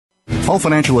All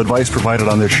financial advice provided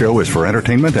on this show is for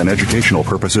entertainment and educational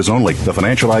purposes only. The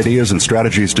financial ideas and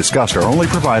strategies discussed are only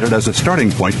provided as a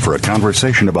starting point for a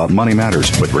conversation about money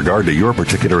matters. With regard to your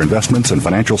particular investments and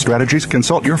financial strategies,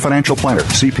 consult your financial planner,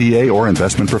 CPA, or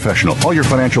investment professional. All your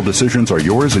financial decisions are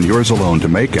yours and yours alone to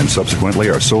make and subsequently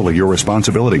are solely your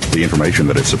responsibility. The information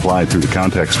that is supplied through the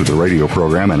context of the radio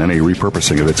program and any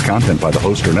repurposing of its content by the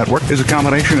host or network is a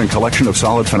combination and collection of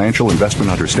solid financial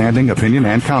investment understanding, opinion,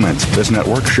 and comments. This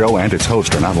network, show, and its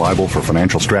host are not liable for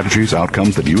financial strategies,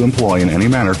 outcomes that you employ in any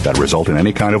manner that result in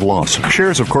any kind of loss.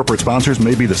 Shares of corporate sponsors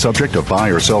may be the subject of buy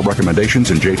or sell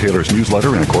recommendations in Jay Taylor's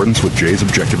newsletter in accordance with Jay's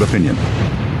objective opinion.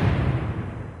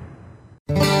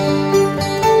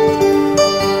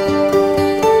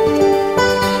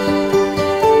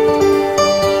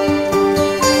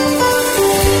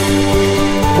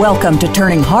 Welcome to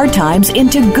Turning Hard Times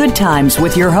into Good Times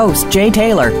with your host, Jay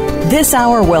Taylor. This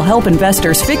hour will help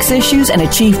investors fix issues and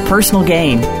achieve personal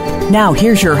gain. Now,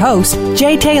 here's your host,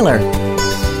 Jay Taylor.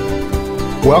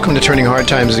 Welcome to Turning Hard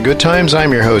Times into Good Times.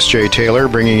 I'm your host, Jay Taylor,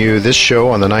 bringing you this show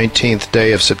on the 19th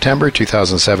day of September,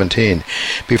 2017.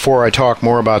 Before I talk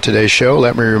more about today's show,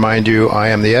 let me remind you I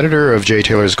am the editor of Jay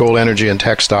Taylor's Gold, Energy, and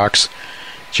Tech Stocks.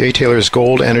 Jay Taylor's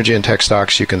Gold, Energy, and Tech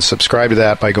Stocks. You can subscribe to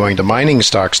that by going to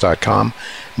miningstocks.com,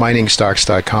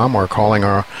 or calling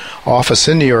our office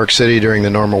in New York City during the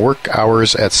normal work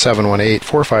hours at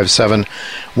 718-457-1426,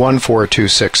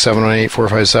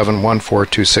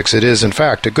 718-457-1426. It is, in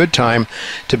fact, a good time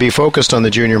to be focused on the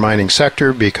junior mining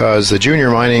sector because the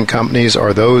junior mining companies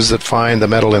are those that find the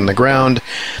metal in the ground,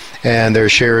 and their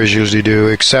shares usually do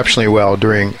exceptionally well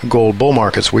during gold bull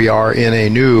markets. We are in a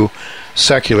new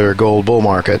secular gold bull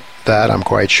market. That I'm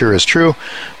quite sure is true.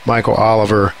 Michael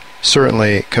Oliver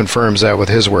certainly confirms that with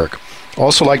his work.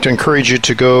 Also like to encourage you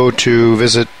to go to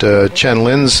visit Chen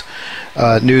Lin's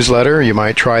newsletter. You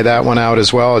might try that one out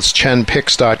as well. It's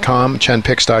chenpicks.com,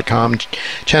 chenpicks.com.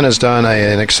 Chen has done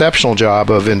an exceptional job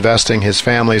of investing his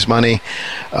family's money,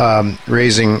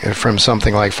 raising from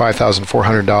something like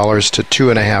 $5,400 to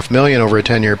 $2.5 million over a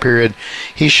 10-year period.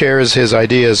 He shares his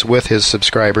ideas with his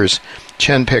subscribers.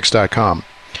 chenpicks.com.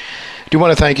 I do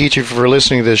want to thank each of you for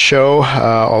listening to this show.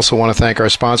 Also want to thank our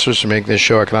sponsors for making this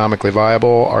show economically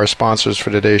viable. Our sponsors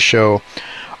for today's show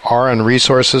are RN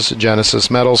Resources,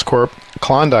 Genesis Metals Corp.,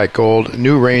 Klondike Gold,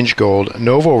 New Range Gold,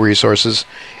 Novo Resources,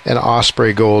 and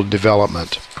Osprey Gold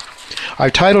Development.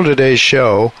 I've titled today's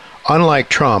show, Unlike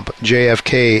Trump,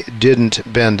 JFK Didn't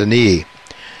Bend a Knee.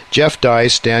 Jeff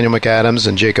Deist, Daniel McAdams,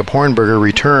 and Jacob Hornberger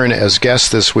return as guests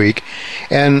this week,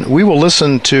 and we will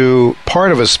listen to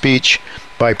part of a speech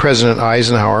by President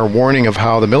Eisenhower warning of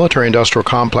how the military-industrial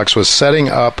complex was setting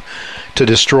up to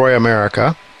destroy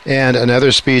America, and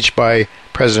another speech by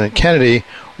President Kennedy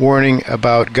warning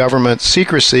about government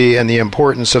secrecy and the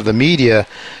importance of the media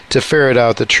to ferret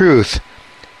out the truth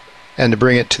and to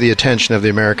bring it to the attention of the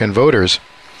American voters.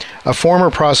 A former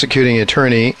prosecuting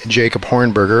attorney, Jacob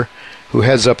Hornberger, who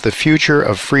heads up the Future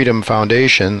of Freedom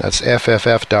Foundation, that's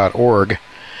FFF.org,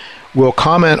 will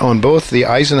comment on both the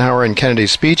Eisenhower and Kennedy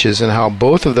speeches and how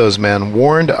both of those men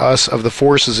warned us of the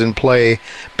forces in play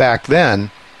back then,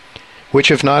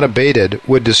 which, if not abated,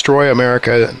 would destroy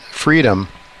America freedom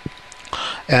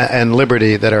and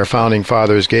liberty that our founding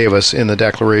fathers gave us in the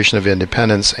Declaration of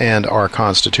Independence and our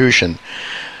Constitution.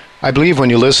 I believe when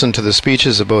you listen to the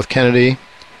speeches of both Kennedy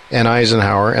and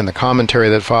Eisenhower and the commentary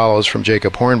that follows from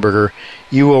Jacob Hornberger,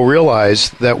 you will realize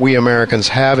that we Americans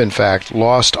have, in fact,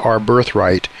 lost our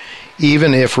birthright,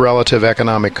 even if relative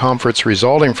economic comforts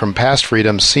resulting from past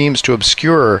freedoms seems to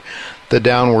obscure the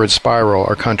downward spiral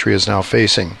our country is now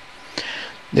facing.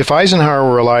 If Eisenhower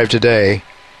were alive today,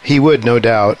 he would, no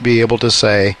doubt, be able to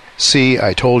say, "See,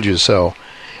 I told you so."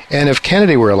 And if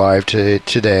Kennedy were alive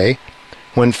today,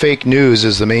 when fake news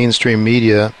as the mainstream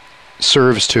media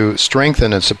serves to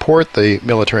strengthen and support the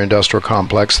military-industrial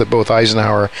complex that both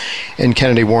Eisenhower and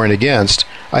Kennedy warned against,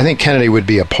 I think Kennedy would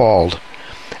be appalled.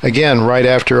 Again, right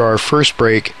after our first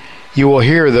break, you will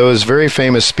hear those very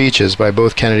famous speeches by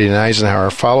both Kennedy and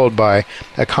Eisenhower, followed by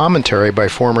a commentary by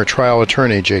former trial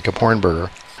attorney Jacob Hornberger.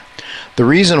 The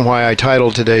reason why I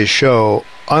titled today's show,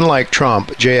 Unlike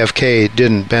Trump, JFK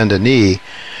Didn't Bend a Knee,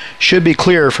 should be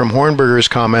clear from Hornberger's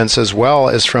comments as well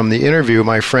as from the interview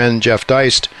my friend Jeff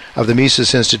Deist of the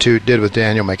Mises Institute did with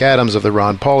Daniel McAdams of the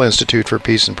Ron Paul Institute for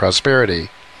Peace and Prosperity.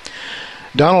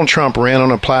 Donald Trump ran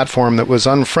on a platform that was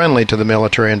unfriendly to the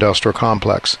military-industrial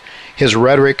complex. His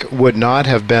rhetoric would not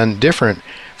have been different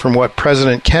from what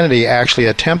President Kennedy actually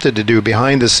attempted to do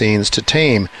behind the scenes to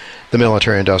tame the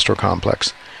military-industrial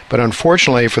complex. But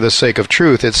unfortunately, for the sake of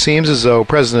truth, it seems as though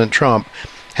President Trump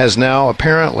has now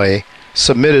apparently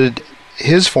submitted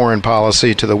his foreign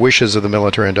policy to the wishes of the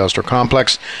military-industrial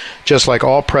complex, just like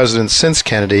all presidents since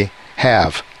Kennedy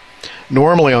have.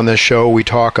 Normally on this show, we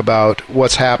talk about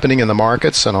what's happening in the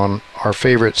markets and on our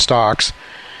favorite stocks,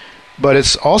 but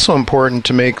it's also important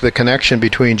to make the connection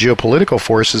between geopolitical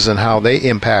forces and how they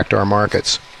impact our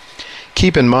markets.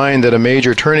 Keep in mind that a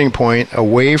major turning point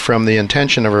away from the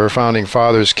intention of our founding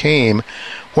fathers came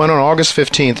when on August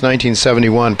 15,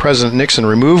 1971, President Nixon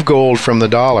removed gold from the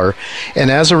dollar and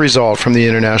as a result from the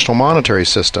international monetary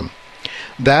system.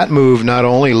 That move not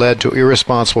only led to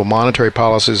irresponsible monetary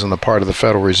policies on the part of the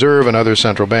Federal Reserve and other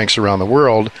central banks around the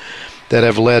world that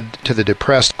have led to the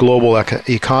depressed global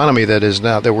economy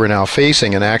that we're now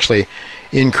facing and actually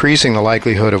increasing the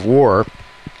likelihood of war,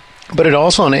 but it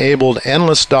also enabled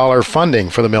endless dollar funding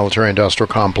for the military-industrial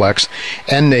complex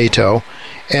and NATO,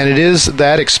 and it is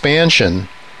that expansion,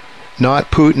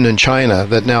 not Putin and China,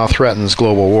 that now threatens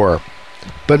global war.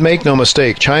 But make no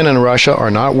mistake, China and Russia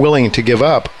are not willing to give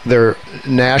up their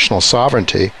national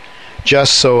sovereignty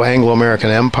just so Anglo-American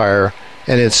Empire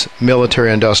and its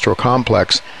military-industrial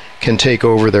complex can take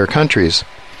over their countries.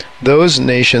 Those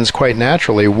nations quite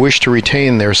naturally wish to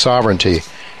retain their sovereignty,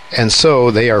 and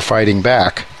so they are fighting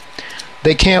back.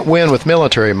 They can't win with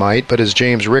military might, but as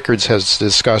James Rickards has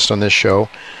discussed on this show,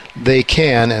 they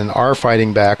can and are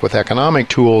fighting back with economic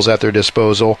tools at their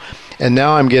disposal. And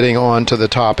now I'm getting on to the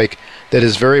topic that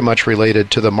is very much related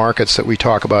to the markets that we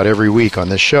talk about every week on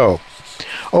this show.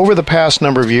 Over the past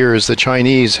number of years, the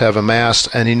Chinese have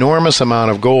amassed an enormous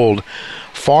amount of gold,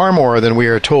 far more than we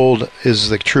are told is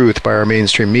the truth by our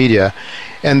mainstream media,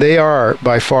 and they are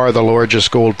by far the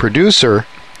largest gold producer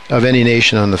of any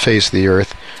nation on the face of the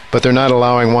earth, but they're not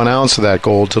allowing 1 ounce of that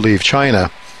gold to leave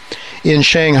China. In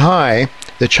Shanghai,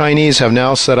 the Chinese have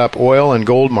now set up oil and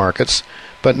gold markets,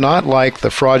 but not like the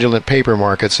fraudulent paper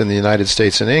markets in the United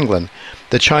States and England.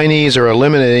 The Chinese are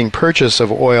eliminating purchase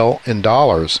of oil in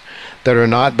dollars that are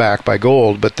not backed by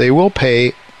gold, but they will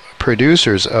pay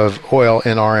producers of oil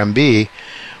in RMB,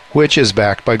 which is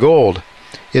backed by gold.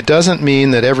 It doesn't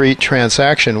mean that every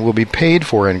transaction will be paid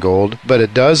for in gold, but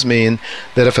it does mean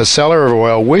that if a seller of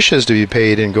oil wishes to be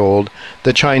paid in gold,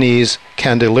 the Chinese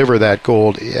can deliver that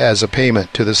gold as a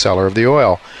payment to the seller of the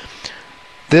oil.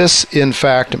 This, in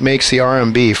fact, makes the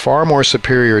RMB far more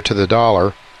superior to the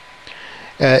dollar,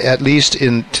 at least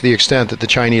to the extent that the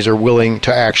Chinese are willing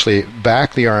to actually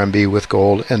back the RMB with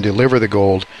gold and deliver the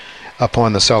gold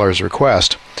upon the seller's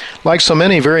request. Like so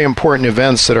many very important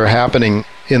events that are happening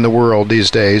in the world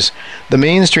these days, the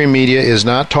mainstream media is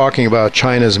not talking about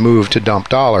China's move to dump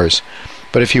dollars.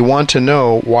 But if you want to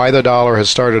know why the dollar has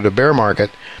started a bear market,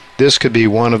 this could be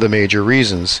one of the major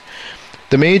reasons.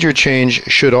 The major change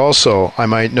should also, I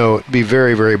might note, be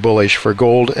very, very bullish for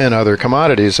gold and other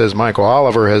commodities, as Michael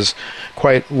Oliver has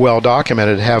quite well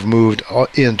documented have moved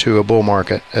into a bull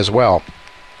market as well.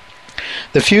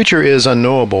 The future is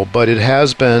unknowable, but it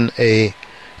has been a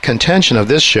contention of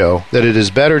this show that it is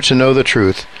better to know the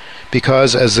truth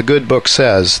because, as the good book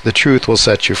says, the truth will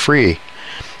set you free.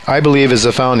 I believe, as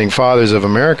the founding fathers of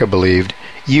America believed,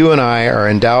 you and I are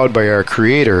endowed by our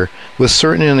Creator with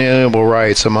certain inalienable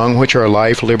rights, among which are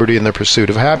life, liberty, and the pursuit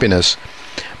of happiness.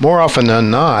 More often than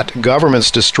not,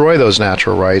 governments destroy those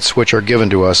natural rights which are given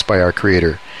to us by our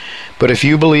Creator. But if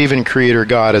you believe in Creator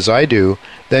God as I do,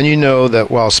 then you know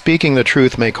that while speaking the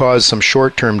truth may cause some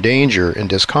short-term danger and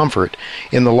discomfort,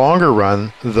 in the longer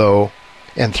run, though,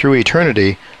 and through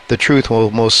eternity, the truth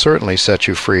will most certainly set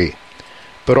you free.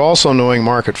 But also knowing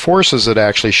market forces that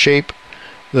actually shape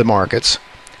the markets,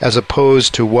 as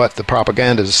opposed to what the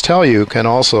propagandists tell you, can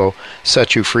also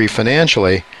set you free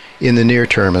financially in the near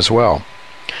term as well.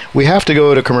 We have to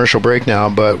go to commercial break now,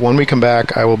 but when we come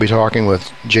back, I will be talking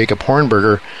with Jacob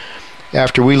Hornberger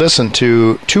after we listen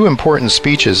to two important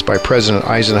speeches by President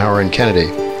Eisenhower and Kennedy.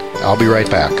 I'll be right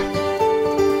back.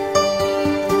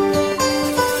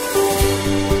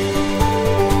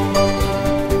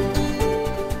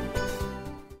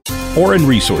 Orin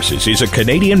Resources is a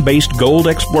Canadian-based gold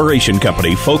exploration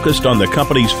company focused on the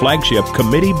company's flagship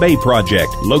Committee Bay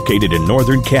project, located in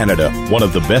northern Canada, one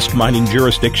of the best mining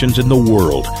jurisdictions in the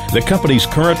world. The company's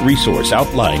current resource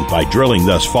outlined by drilling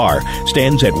thus far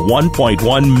stands at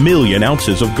 1.1 million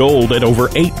ounces of gold at over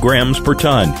 8 grams per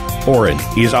ton. Orin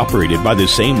is operated by the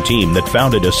same team that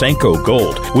founded Asanko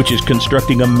Gold, which is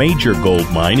constructing a major gold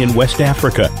mine in West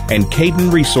Africa, and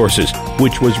Caden Resources,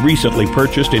 which was recently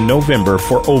purchased in November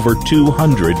for over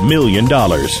 $200 million.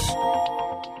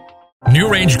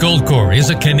 NewRange Gold Corps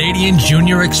is a Canadian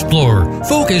junior explorer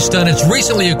focused on its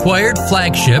recently acquired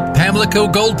flagship Pamlico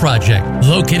Gold Project,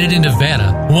 located in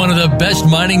Nevada, one of the best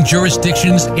mining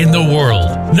jurisdictions in the world.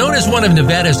 Known as one of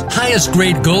Nevada's highest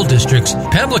grade gold districts,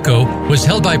 Pamlico was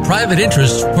held by private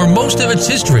interests for most of its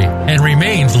history and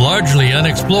remains largely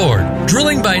unexplored.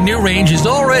 Drilling by NewRange is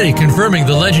already confirming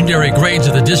the legendary grades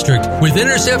of the district with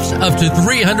intercepts up to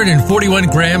 341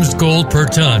 grams gold per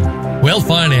ton. Well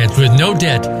financed with no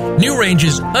debt, NewRange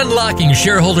is unlocking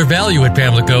shareholder value at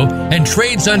Pamlico and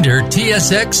trades under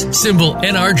TSX symbol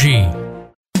NRG.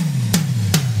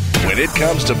 When it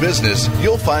comes to business,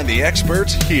 you'll find the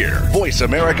experts here. Voice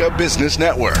America Business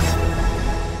Network.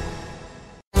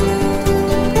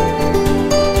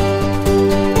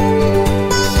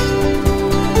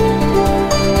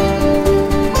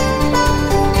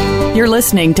 You're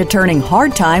listening to Turning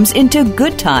Hard Times into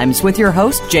Good Times with your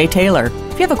host, Jay Taylor.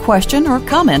 If you have a question or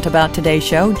comment about today's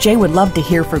show, Jay would love to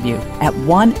hear from you at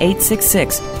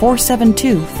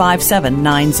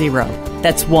 1-866-472-5790.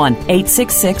 That's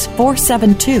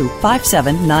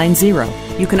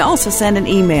 1-866-472-5790. You can also send an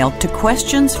email to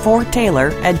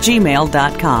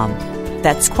questionsfortaylor@gmail.com.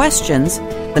 That's questions,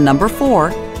 the number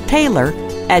 4,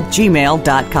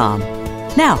 Taylor@gmail.com.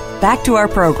 Now, back to our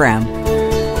program.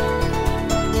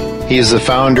 He is the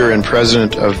founder and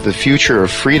president of the Future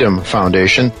of Freedom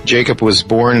Foundation. Jacob was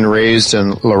born and raised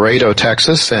in Laredo,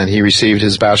 Texas, and he received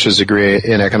his bachelor's degree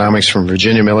in economics from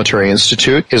Virginia Military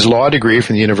Institute, his law degree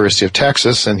from the University of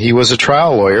Texas, and he was a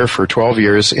trial lawyer for 12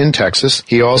 years in Texas.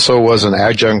 He also was an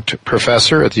adjunct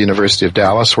professor at the University of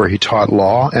Dallas, where he taught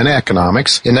law and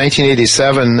economics. In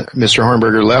 1987, Mr.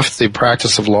 Hornberger left the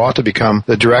practice of law to become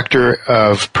the director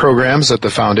of programs at the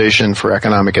Foundation for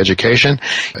Economic Education.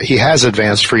 He has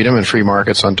advanced freedom and free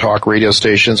markets on talk radio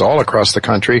stations all across the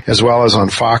country, as well as on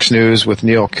Fox News with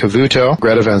Neil Cavuto,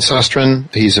 Greta Van Susteren.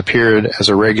 He's appeared as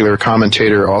a regular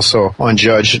commentator also on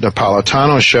Judge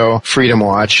Napolitano's show, Freedom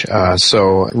Watch.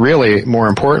 So really, more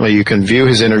importantly, you can view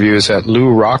his interviews at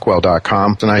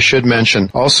LouRockwell.com. And I should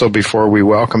mention also, before we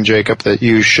welcome Jacob, that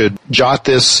you should jot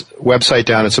this website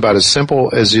down. It's about as simple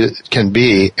as it can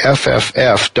be,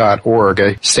 FFF.org.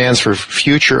 It stands for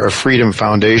Future of Freedom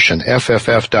Foundation,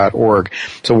 FFF.org.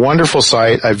 It's a wonderful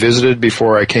site. I visited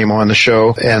before I came on the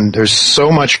show, and there's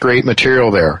so much great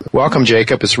material there. Welcome,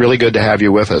 Jacob. It's really good to have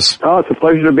you with us. Oh, it's a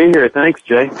pleasure to be here. Thanks,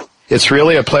 Jay. It's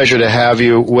really a pleasure to have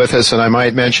you with us, and I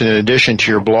might mention, in addition to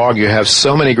your blog, you have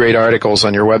so many great articles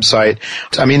on your website.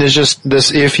 I mean, there's just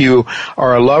this, if you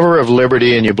are a lover of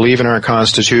liberty and you believe in our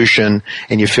Constitution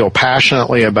and you feel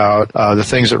passionately about the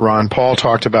things that Ron Paul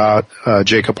talked about,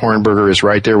 Jacob Hornberger is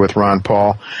right there with Ron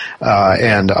Paul,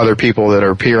 and other people that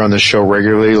appear on this show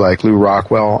regularly, like Lou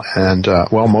Rockwell and,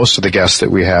 most of the guests that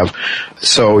we have.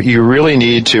 So you really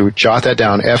need to jot that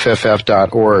down,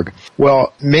 FFF.org.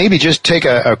 Well, maybe just take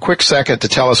a quick second to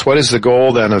tell us, what is the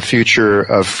goal then of Future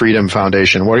of Freedom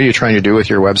Foundation? What are you trying to do with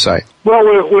your website? Well,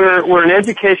 we're an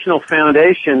educational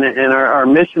foundation, and our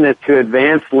mission is to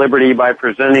advance liberty by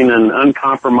presenting an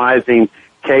uncompromising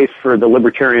case for the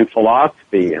libertarian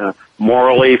philosophy,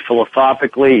 morally,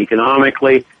 philosophically,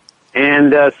 economically.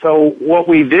 And so what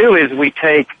we do is we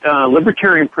take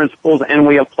libertarian principles and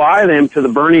we apply them to the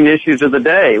burning issues of the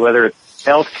day, whether it's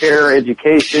healthcare,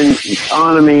 education,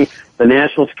 economy, the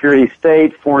national security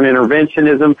state, foreign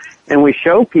interventionism, and we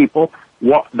show people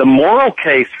what the moral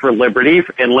case for liberty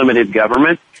and limited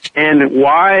government and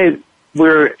why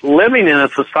we're living in a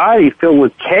society filled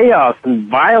with chaos and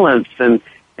violence and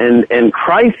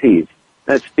crises.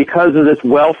 That's because of this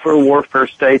welfare warfare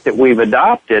state that we've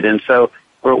adopted. And so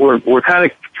we're kind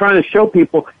of trying to show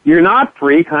people you're not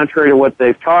free, contrary to what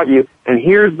they've taught you, and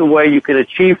here's the way you can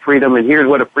achieve freedom, and here's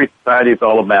what a free society is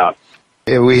all about.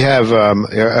 We have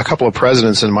a couple of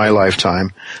presidents in my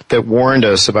lifetime that warned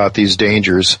us about these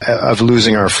dangers of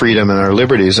losing our freedom and our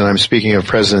liberties, and I'm speaking of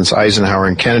Presidents Eisenhower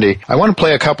and Kennedy. I want to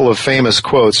play a couple of famous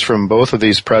quotes from both of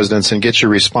these presidents and get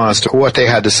your response to what they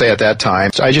had to say at that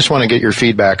time. So I just want to get your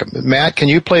feedback. Matt, can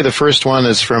you play the first one?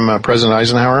 It's from President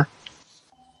Eisenhower.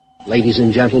 Ladies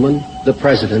and gentlemen, the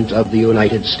President of the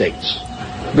United States.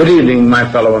 Good evening, my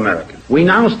fellow Americans. We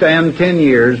now stand 10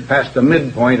 years past the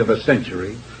midpoint of a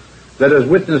century that has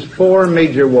witnessed 4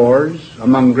 major wars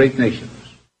among great nations.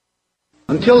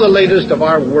 Until the latest of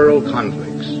our world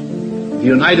conflicts, the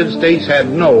United States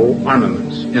had no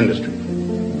armaments industry.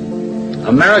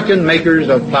 American makers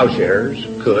of plowshares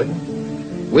could,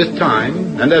 with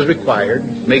time and as required,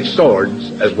 make swords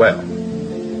as well.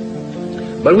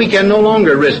 But we can no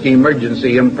longer risk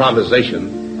emergency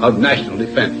improvisation of national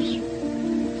defense.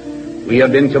 We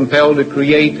have been compelled to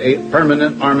create a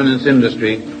permanent armaments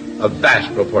industry of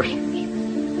vast proportions.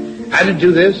 Added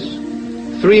to this,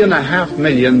 3.5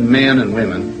 million men and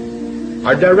women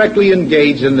are directly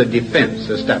engaged in the defense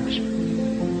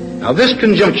establishment. Now, this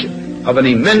conjunction of an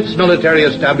immense military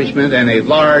establishment and a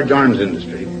large arms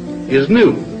industry is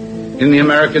new in the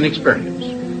American experience.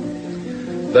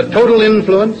 The total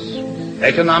influence,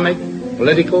 economic,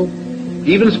 political,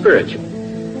 even spiritual,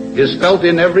 is felt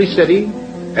in every city,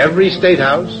 every state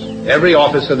house, every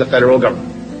office of the federal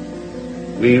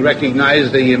government. We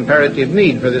recognize the imperative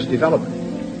need for this development,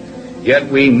 yet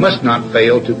we must not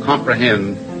fail to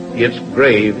comprehend its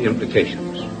grave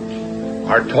implications.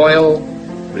 Our toil,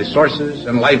 resources,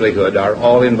 and livelihood are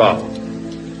all involved.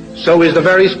 So is the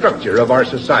very structure of our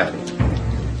society.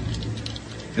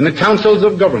 In the councils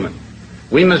of government,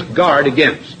 we must guard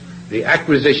against the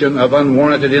acquisition of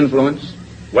unwarranted influence,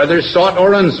 whether sought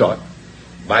or unsought,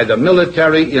 by the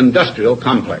military-industrial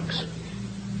complex.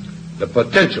 The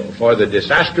potential for the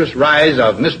disastrous rise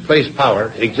of misplaced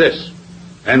power exists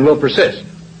and will persist.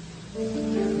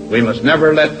 We must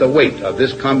never let the weight of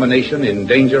this combination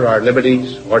endanger our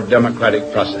liberties or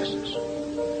democratic processes.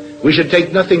 We should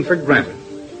take nothing for granted.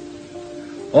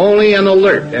 Only an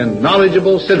alert and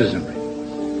knowledgeable citizenry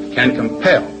can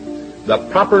compel the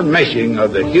proper meshing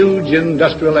of the huge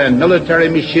industrial and military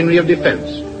machinery of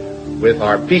defense with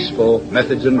our peaceful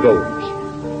methods and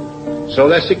goals, so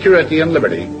that security and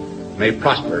liberty may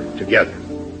prosper together.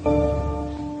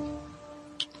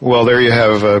 Well, there you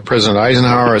have President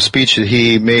Eisenhower, a speech that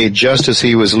he made just as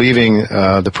he was leaving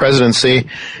the presidency.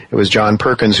 It was John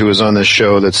Perkins who was on this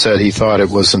show that said he thought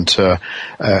it was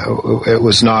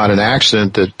not an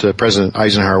accident that President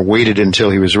Eisenhower waited until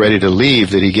he was ready to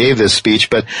leave that he gave this speech.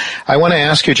 But I want to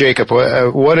ask you, Jacob,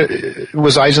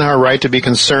 was Eisenhower right to be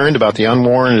concerned about the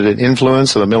unwarranted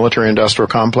influence of the military-industrial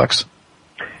complex?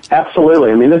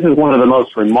 Absolutely. I mean, this is one of the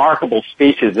most remarkable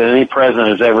speeches that any president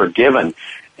has ever given.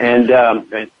 And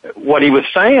what he was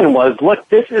saying was, look,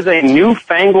 this is a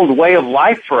newfangled way of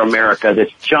life for America, this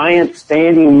giant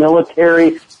standing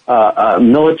military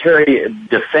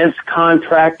defense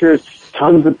contractors,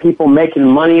 tons of people making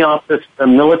money off this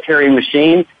military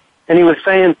machine. And he was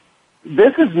saying,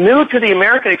 this is new to the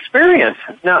American experience.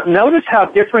 Now, notice how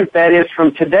different that is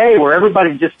from today, where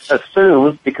everybody just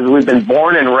assumes, because we've been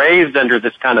born and raised under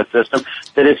this kind of system,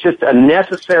 that it's just a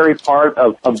necessary part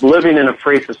of living in a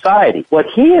free society. What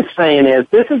he is saying is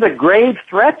this is a grave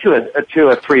threat to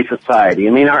a free society. I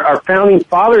mean, our founding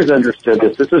fathers understood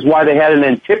this. This is why they had an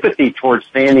antipathy towards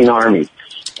standing armies.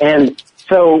 And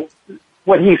so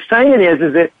what he's saying is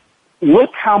that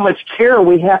look how much care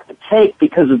we have to take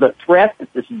because of the threat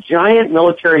that this giant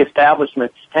military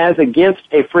establishment has against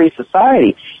a free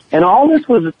society. And all this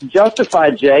was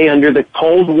justified, Jay, under the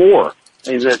Cold War,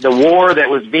 the war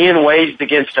that was being waged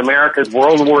against America's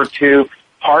World War II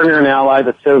partner and ally,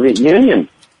 the Soviet Union.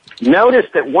 Notice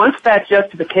that once that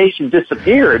justification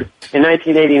disappeared in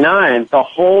 1989, the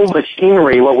whole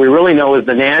machinery, what we really know is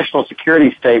the national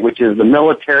security state, which is the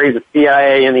military, the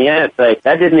CIA, and the NSA,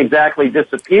 that didn't exactly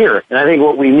disappear. And I think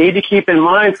what we need to keep in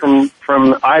mind from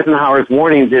Eisenhower's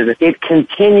warnings is that it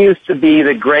continues to be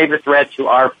the gravest threat to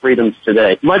our freedoms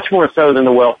today, much more so than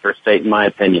the welfare state, in my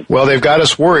opinion. Well, they've got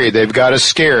us worried. They've got us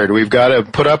scared. We've got to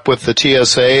put up with the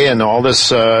TSA and all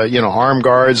this, armed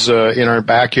guards in our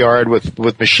backyard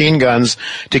with machine guns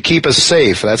to keep us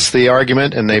safe. That's the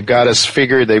argument, and they've got us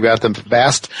figured. They've got the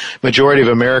vast majority of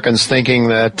Americans thinking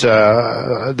that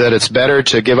it's better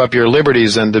to give up your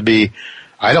liberties than to be,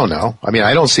 I don't know. I mean,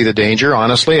 I don't see the danger,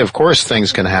 honestly. Of course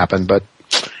things can happen, but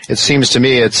it seems to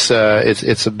me it's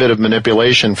a bit of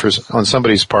manipulation on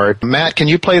somebody's part. Matt, can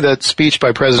you play that speech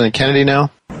by President Kennedy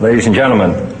now? Ladies and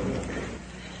gentlemen,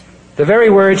 the very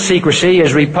word secrecy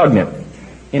is repugnant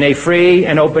in a free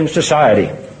and open society.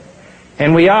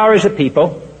 And we are, as a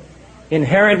people,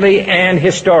 inherently and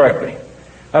historically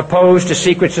opposed to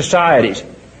secret societies,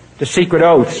 to secret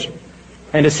oaths,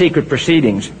 and to secret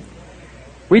proceedings.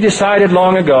 We decided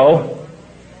long ago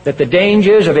that the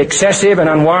dangers of excessive and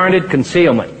unwarranted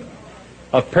concealment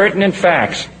of pertinent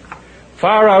facts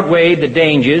far outweighed the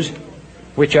dangers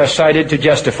which are cited to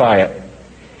justify it.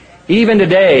 Even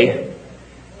today,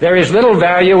 there is little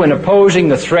value in opposing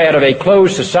the threat of a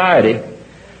closed society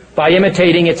by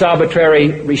imitating its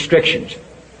arbitrary restrictions.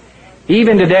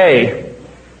 Even today,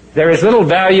 there is little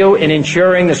value in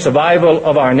ensuring the survival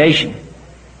of our nation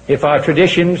if our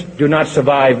traditions do not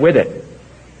survive with it.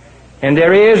 And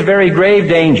there is very grave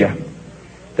danger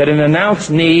that an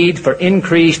announced need for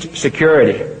increased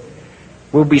security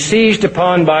will be seized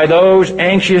upon by those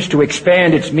anxious to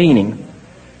expand its meaning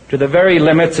to the very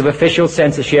limits of official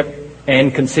censorship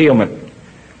and concealment.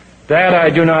 That I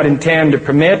do not intend to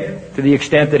permit to the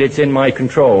extent that it's in my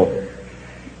control.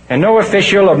 And no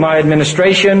official of my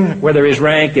administration, whether his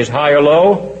rank is high or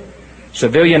low,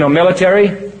 civilian or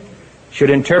military, should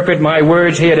interpret my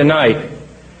words here tonight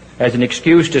as an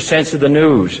excuse to censor the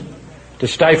news, to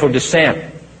stifle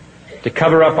dissent, to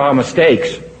cover up our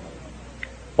mistakes,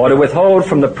 or to withhold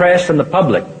from the press and the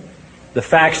public the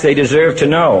facts they deserve to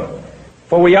know.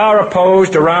 For we are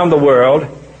opposed around the world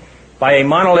by a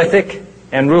monolithic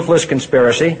and ruthless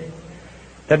conspiracy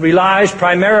that relies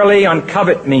primarily on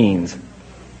covert means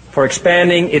for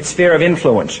expanding its sphere of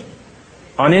influence,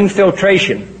 on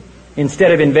infiltration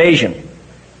instead of invasion,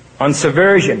 on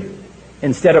subversion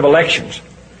instead of elections,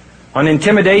 on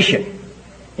intimidation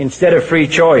instead of free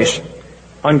choice,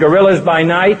 on guerrillas by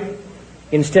night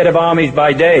instead of armies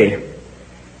by day.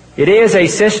 It is a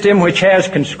system which has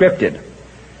conscripted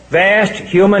vast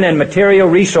human and material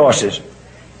resources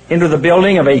into the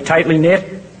building of a tightly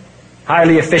knit,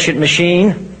 highly efficient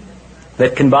machine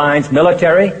that combines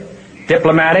military,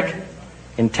 diplomatic,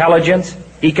 intelligence,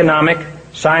 economic,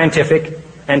 scientific,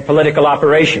 and political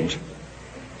operations.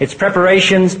 Its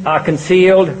preparations are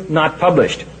concealed, not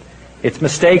published. Its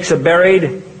mistakes are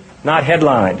buried, not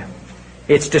headlined.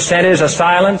 Its dissenters are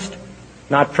silenced,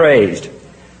 not praised.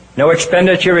 No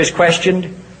expenditure is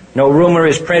questioned, no rumor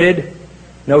is printed,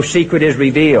 no secret is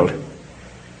revealed.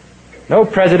 No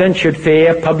president should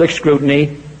fear public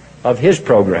scrutiny of his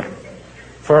program,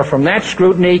 for from that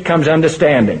scrutiny comes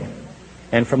understanding,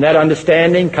 and from that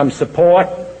understanding comes support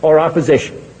or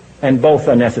opposition, and both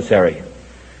are necessary.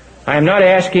 I am not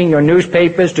asking your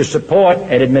newspapers to support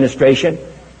an administration,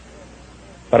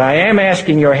 but I am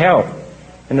asking your help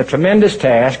in the tremendous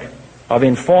task of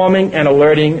informing and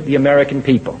alerting the American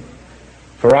people.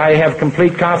 For I have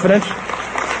complete confidence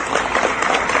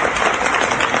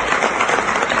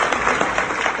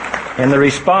in the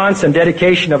response and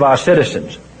dedication of our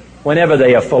citizens whenever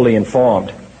they are fully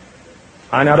informed.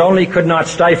 I not only could not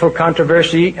stifle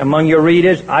controversy among your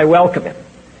readers, I welcome it.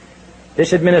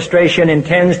 This administration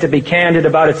intends to be candid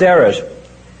about its errors.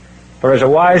 For as a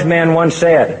wise man once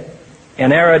said,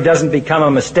 an error doesn't become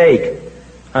a mistake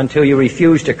until you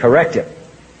refuse to correct it.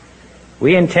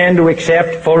 We intend to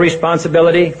accept full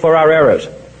responsibility for our errors,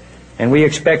 and we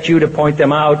expect you to point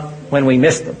them out when we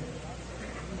miss them.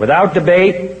 Without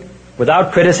debate,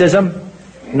 without criticism,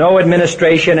 no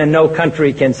administration and no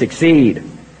country can succeed,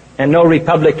 and no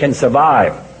republic can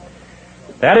survive.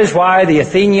 That is why the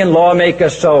Athenian lawmaker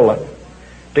Solon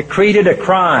decreed it a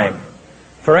crime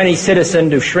for any citizen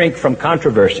to shrink from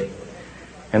controversy.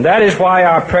 And that is why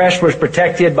our press was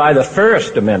protected by the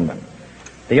First Amendment,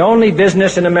 the only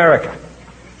business in America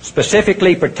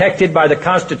specifically protected by the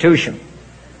Constitution,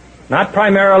 not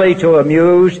primarily to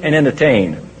amuse and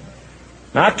entertain,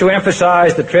 not to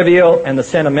emphasize the trivial and the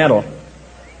sentimental,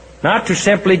 not to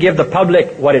simply give the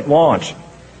public what it wants,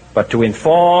 but to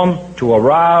inform, to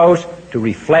arouse, to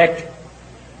reflect,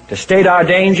 to state our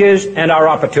dangers and our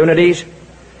opportunities,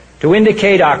 to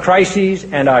indicate our crises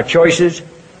and our choices,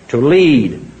 to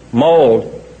lead,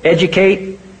 mold,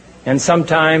 educate, and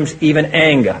sometimes even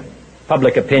anger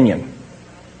public opinion.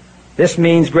 This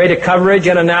means greater coverage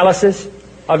and analysis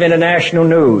of international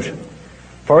news,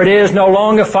 for it is no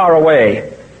longer far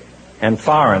away and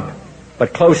foreign,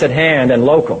 but close at hand and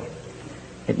local.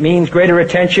 It means greater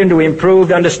attention to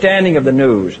improved understanding of the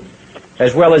news,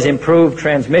 as well as improved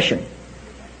transmission.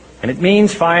 And it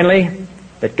means, finally,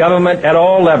 that government at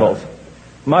all levels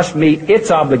must meet its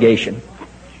obligation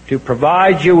to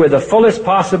provide you with the fullest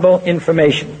possible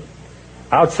information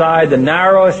outside the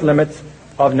narrowest limits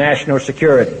of national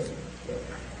security.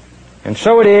 And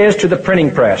so it is to the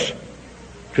printing press,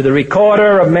 to the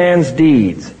recorder of man's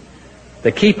deeds,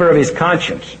 the keeper of his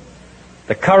conscience,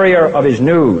 the courier of his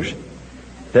news,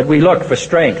 that we look for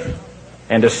strength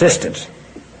and assistance,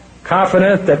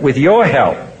 confident that with your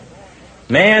help,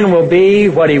 man will be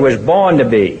what he was born to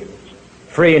be,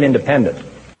 free and independent.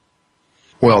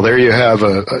 Well, there you have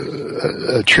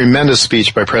a tremendous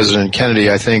speech by President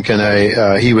Kennedy, I think,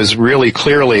 and he was really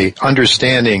clearly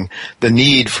understanding the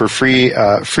need for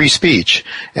free speech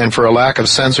and for a lack of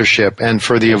censorship and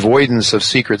for the avoidance of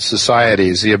secret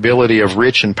societies, the ability of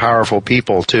rich and powerful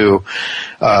people to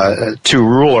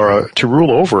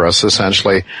rule over us,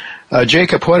 essentially.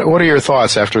 Jacob, what are your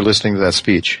thoughts after listening to that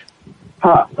speech?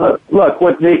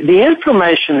 Look, the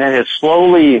information that has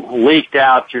slowly leaked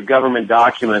out through government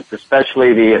documents,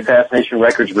 especially the Assassination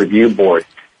Records Review Board,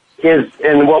 is,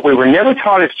 and what we were never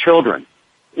taught as children,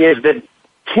 is that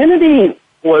Kennedy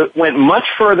went much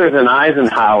further than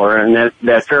Eisenhower in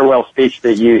that farewell speech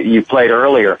that you played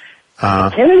earlier.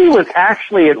 Kennedy was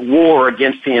actually at war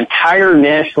against the entire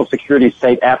national security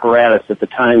state apparatus at the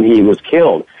time he was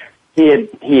killed. He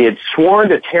had sworn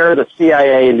to tear the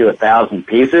CIA into 1,000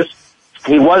 pieces.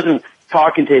 He wasn't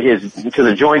talking to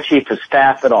the Joint Chief of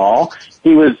Staff at all.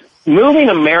 He was moving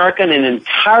America in an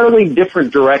entirely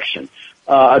different direction,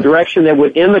 a direction that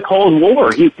would end the Cold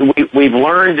War. We've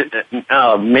learned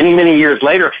many, many years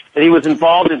later that he was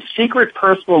involved in secret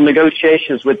personal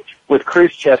negotiations with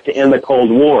Khrushchev to end the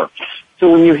Cold War.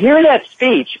 So when you hear that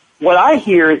speech, what I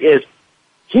hear is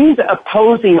he's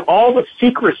opposing all the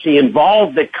secrecy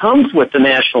involved that comes with the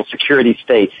national security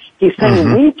state. He's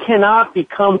saying we cannot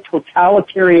become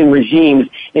totalitarian regimes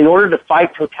in order to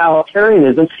fight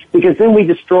totalitarianism, because then we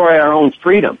destroy our own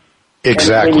freedom.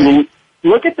 Exactly. And when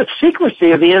you look at the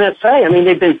secrecy of the NSA, I mean,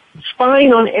 they've been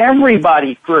spying on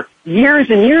everybody for years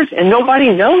and years, and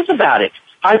nobody knows about it.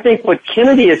 I think what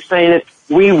Kennedy is saying is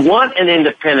we want an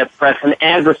independent press, an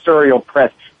adversarial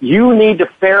press. You need to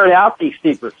ferret out these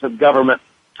secrets of government,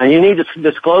 and you need to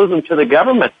disclose them to the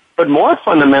government. But more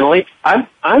fundamentally,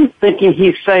 I'm thinking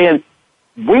he's saying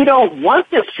we don't want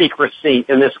this secrecy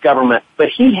in this government, but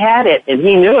he had it and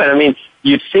he knew it. I mean,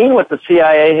 you've seen what the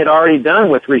CIA had already done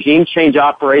with regime change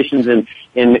operations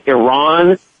in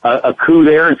Iran, a coup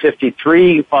there in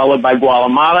 53, followed by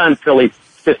Guatemala in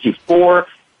 54.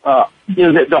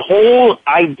 The whole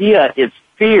idea is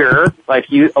fear, like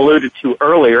you alluded to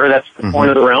earlier. That's the point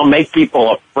of the realm. Make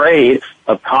people afraid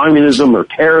of communism or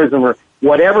terrorism or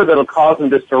whatever that'll cause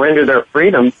them to surrender their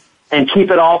freedom and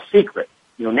keep it all secret.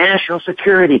 National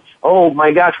security. Oh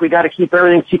my gosh, we got to keep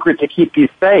everything secret to keep you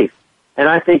safe. And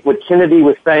I think what Kennedy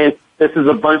was saying, this is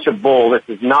a bunch of bull. This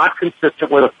is not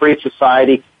consistent with a free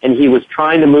society. And he was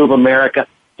trying to move America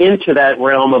into that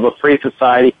realm of a free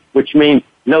society, which means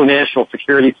no national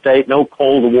security state, no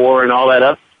Cold War, and all that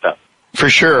other stuff. For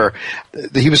sure.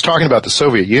 He was talking about the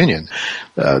Soviet Union,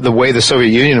 the way the Soviet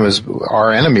Union was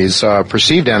our enemies,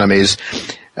 perceived enemies.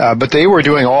 But they were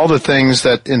doing all the things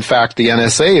that, in fact, the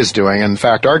NSA is doing, and in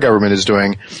fact, our government is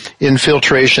doing.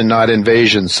 Infiltration, not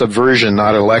invasion. Subversion,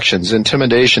 not elections.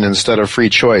 Intimidation instead of free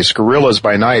choice. Guerrillas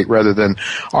by night rather than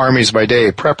armies by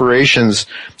day. Preparations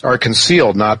are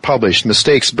concealed, not published.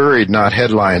 Mistakes buried, not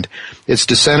headlined. Its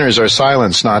dissenters are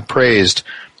silenced, not praised.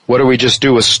 What do we just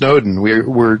do with Snowden?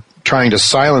 We're trying to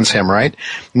silence him, right?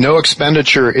 No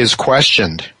expenditure is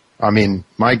questioned. I mean,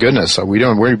 my goodness, we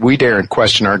daren't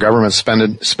question our government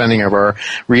spending of our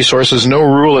resources. No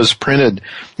rule is printed.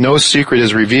 No secret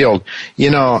is revealed.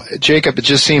 Jacob, it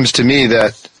just seems to me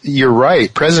that you're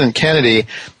right. President Kennedy,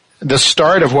 the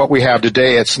start of what we have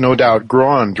today, it's no doubt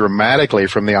grown dramatically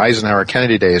from the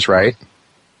Eisenhower-Kennedy days, right?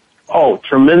 Oh,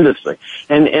 tremendously.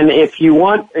 And if you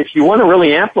want to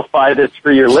really amplify this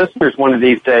for your listeners one of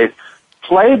these days,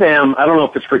 play them. I don't know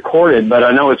if it's recorded, but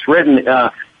I know it's written.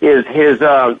 Is his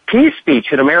peace speech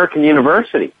at American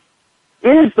University.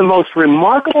 It is the most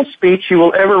remarkable speech you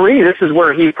will ever read. This is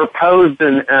where he proposed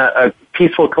a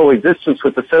peaceful coexistence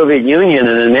with the Soviet Union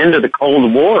and an end to the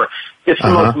Cold War. It's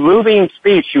the most moving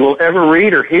speech you will ever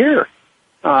read or hear.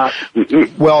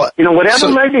 Whatever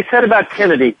may be said about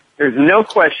Kennedy, there's no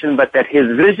question but that his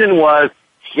vision was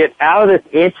get out of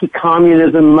this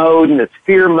anti-communism mode and this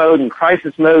fear mode and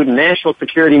crisis mode and national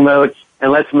security mode,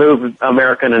 and let's move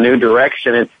America in a new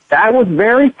direction. And that was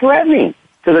very threatening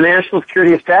to the national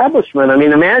security establishment. I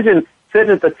mean, imagine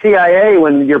sitting at the CIA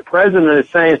when your president is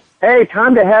saying, hey,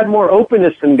 time to have more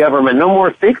openness in government, no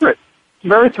more secrets. It's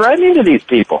very threatening to these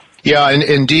people. Yeah,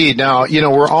 indeed. Now,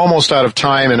 we're almost out of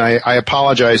time, and I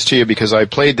apologize to you because I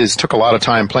took a lot of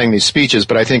time playing these speeches,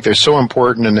 but I think they're so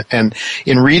important. And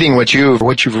in reading what you've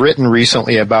written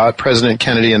recently about President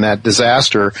Kennedy and that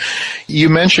disaster, you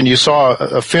mentioned you saw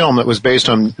a film that was based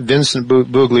on Vincent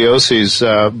Bugliosi's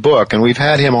book, and we've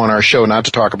had him on our show not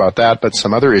to talk about that, but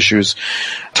some other issues.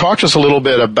 Talk to us a little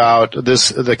bit about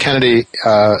the Kennedy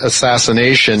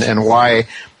assassination and why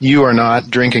you are not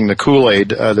drinking the Kool-Aid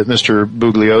that Mr.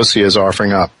 Bugliosi is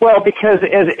offering up. Well, because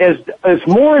as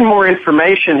more and more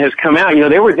information has come out,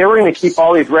 they were going to keep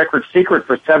all these records secret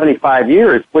for 75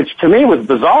 years, which to me was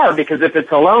bizarre because if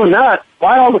it's a lone nut,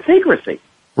 why all the secrecy?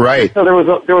 Right. So there was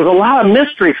a lot of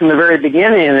mystery from the very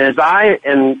beginning, and as I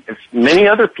and many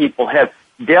other people have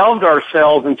delved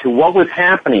ourselves into what was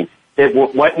happening,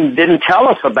 what didn't tell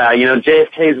us about,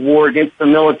 JFK's war against the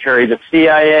military, the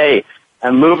CIA,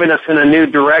 and moving us in a new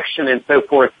direction and so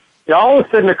forth. It all of a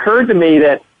sudden occurred to me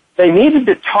that they needed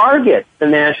to target the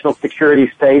national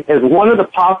security state as one of the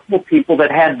possible people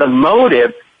that had the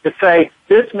motive to say,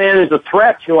 this man is a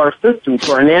threat to our system,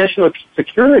 to our national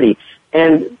security,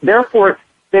 and therefore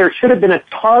there should have been a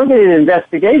targeted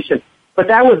investigation. But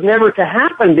that was never to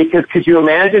happen because could you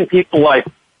imagine people like,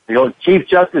 Chief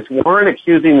Justice Warren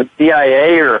accusing the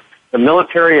CIA or the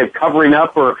military of covering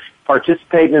up or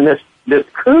participating in this this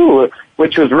coup,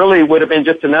 which was really would have been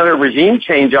just another regime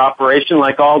change operation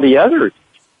like all the others.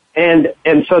 And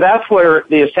so that's where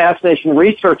the assassination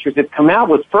researchers had come out,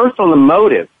 was first on the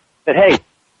motive that, hey,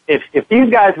 if these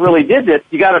guys really did this,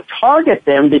 you got to target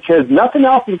them because nothing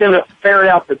else is going to ferret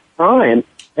out this crime.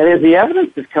 And as the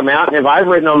evidence has come out, and as I've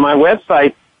written on my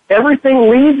website, everything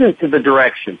leads into the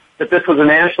direction that this was a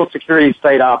national security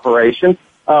state operation,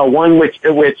 one in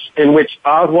which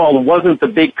Oswald wasn't the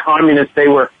big communist they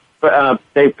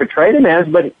portrayed him as,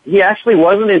 but he actually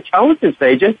was an intelligence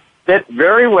agent that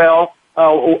very well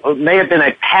may have been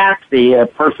a patsy, a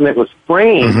person that was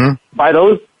framed by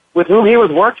those with whom he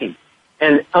was working.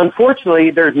 And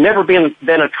unfortunately, there's never been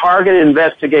a targeted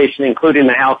investigation, including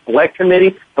the House Select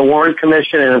Committee, the Warren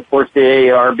Commission, and of course the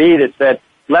AARB, that said,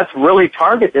 let's really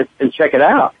target this and check it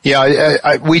out.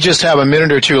 Yeah, we just have a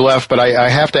minute or two left, but I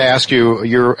have to ask you,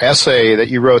 your essay that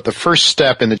you wrote, The First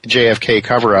Step in the JFK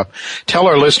Cover-Up, tell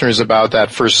our listeners about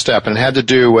that first step, and it had to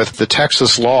do with the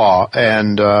Texas law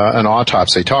and an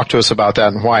autopsy. Talk to us about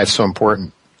that and why it's so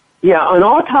important. Yeah, an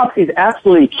autopsy is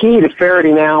absolutely key to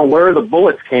ferreting out where the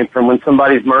bullets came from when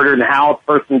somebody's murdered and how a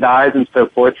person dies and so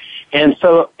forth. And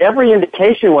so every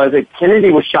indication was that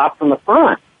Kennedy was shot from the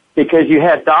front, because you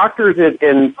had doctors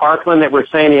in Parkland that were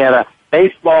saying he had a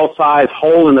baseball-sized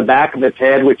hole in the back of his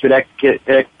head, which would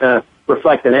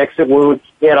reflect an exit wound.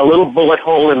 He had a little bullet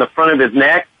hole in the front of his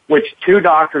neck, which two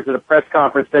doctors at a press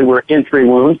conference said were entry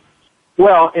wounds.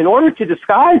 Well, in order to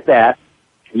disguise that,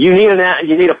 you need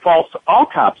a false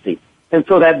autopsy. And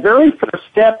so that very first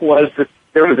step was that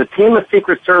there was a team of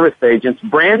Secret Service agents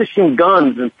brandishing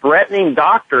guns and threatening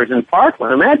doctors in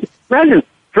Parkland. Imagine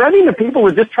threatening the people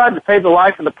who just tried to save the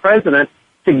life of the president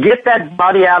to get that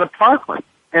body out of Parkland.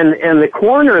 And the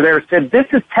coroner there said, this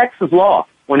is Texas law.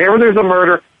 Whenever there's a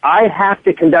murder, I have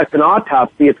to conduct an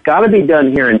autopsy. It's got to be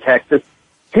done here in Texas.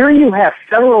 Here you have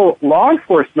several law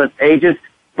enforcement agents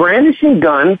brandishing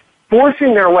guns,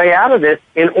 forcing their way out of this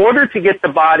in order to get the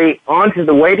body onto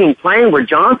the waiting plane where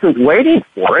Johnson's waiting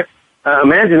for it.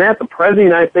 Imagine that, the President of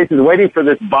the United States is waiting for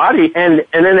this body, and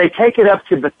then they take it up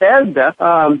to Bethesda,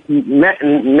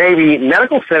 Navy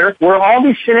Medical Center, where all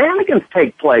these shenanigans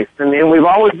take place. And we've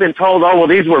always been told, oh, well,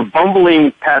 these were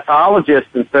bumbling pathologists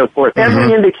and so forth.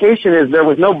 Every indication is there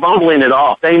was no bumbling at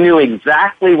all. They knew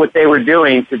exactly what they were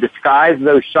doing to disguise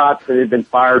those shots that had been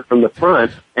fired from the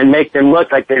front and make them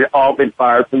look like they'd all been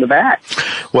fired from the back.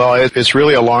 Well, it's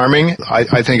really alarming.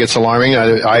 I think it's alarming.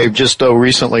 I just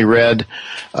recently read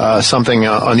something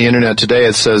on the internet today.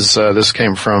 It says, this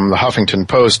came from the Huffington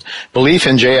Post, belief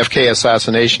in JFK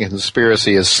assassination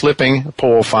conspiracy is slipping,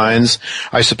 poll finds.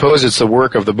 I suppose it's the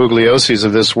work of the Bugliosis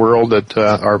of this world that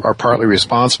are partly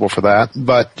responsible for that.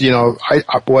 But, you know,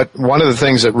 one of the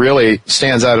things that really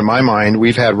stands out in my mind,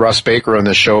 we've had Russ Baker on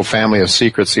this show, Family of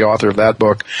Secrets, the author of that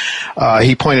book.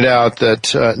 He pointed out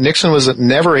that Nixon was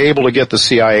never able to get the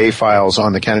CIA files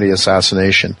on the Kennedy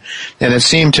assassination. And it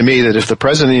seemed to me that if the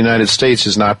President of the United States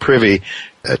is not privy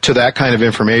to that kind of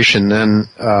information, then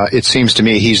it seems to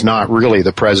me he's not really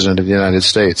the President of the United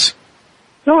States.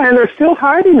 No, and they're still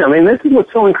hiding them. I mean, this is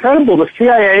what's so incredible. The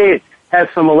CIA has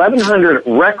some 1,100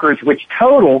 records, which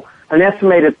total an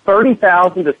estimated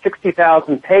 30,000 to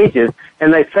 60,000 pages,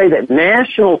 and they say that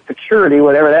national security,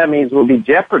 whatever that means, will be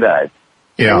jeopardized.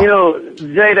 Yeah. And, you know,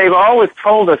 Jay, they've always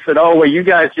told us that, oh, well, you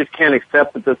guys just can't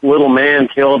accept that this little man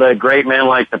killed a great man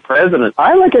like the president.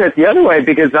 I look at it the other way,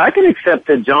 because I can accept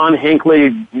that John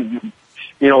Hinckley, you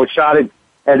know, shot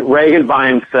at Reagan by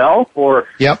himself, or,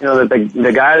 you know, that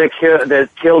the guy that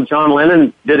killed John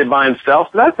Lennon did it by himself.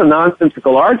 So that's a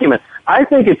nonsensical argument. I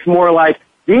think it's more like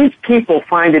these people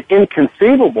find it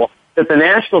inconceivable that the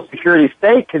national security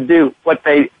state could do what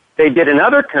they did in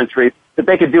other countries, that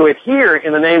they could do it here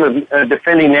in the name of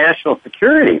defending national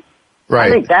security. Right. I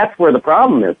think that's where the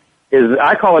problem is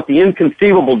I call it the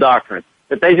inconceivable doctrine,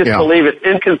 that they just believe it's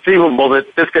inconceivable that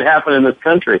this could happen in this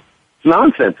country. It's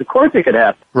nonsense. Of course it could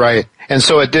happen. Right. And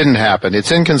so it didn't happen.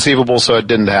 It's inconceivable, so it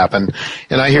didn't happen.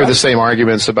 And I hear the same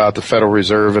arguments about the Federal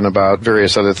Reserve and about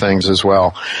various other things as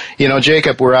well. You know,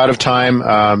 Jacob, we're out of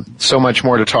time. So much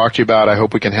more to talk to you about. I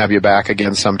hope we can have you back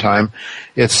again sometime.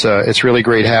 It's really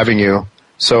great having you.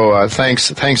 So thanks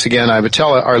again. I would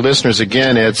tell our listeners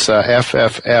again, it's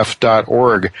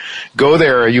fff.org. Go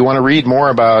there. You want to read more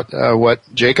about what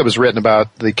Jacob has written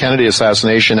about the Kennedy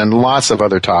assassination and lots of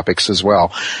other topics as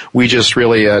well. We just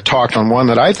really talked on one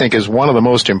that I think is one of the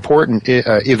most important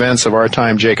events of our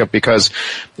time, Jacob, because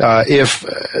if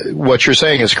what you're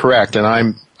saying is correct,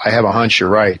 and I have a hunch you're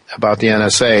right about the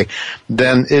NSA,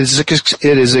 then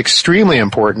it is extremely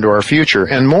important to our future.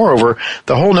 And moreover,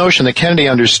 the whole notion that Kennedy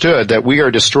understood that we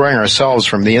are destroying ourselves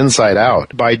from the inside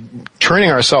out by turning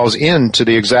ourselves into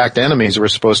the exact enemies we're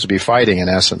supposed to be fighting, in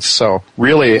essence. So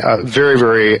really very,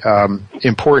 very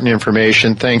important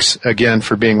information. Thanks again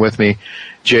for being with me,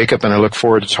 Jacob, and I look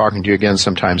forward to talking to you again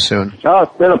sometime soon. Oh,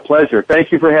 it's been a pleasure.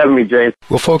 Thank you for having me, James.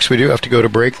 Well, folks, we do have to go to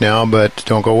break now, but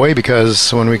don't go away,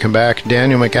 because when we come back,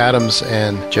 Daniel McAdams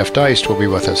and Jeff Deist will be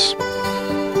with us.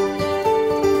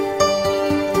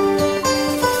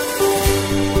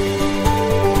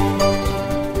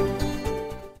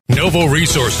 Novo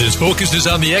Resources focuses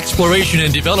on the exploration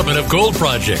and development of gold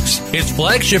projects. Its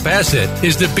flagship asset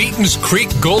is the Beaton's Creek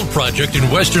Gold Project in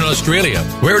Western Australia,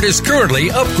 where it is currently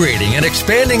upgrading and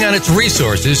expanding on its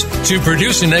resources to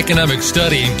produce an economic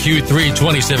study in Q3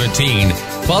 2017,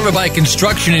 followed by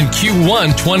construction in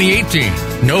Q1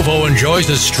 2018. Novo enjoys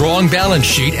a strong balance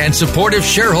sheet and supportive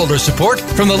shareholder support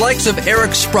from the likes of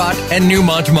Eric Sprott and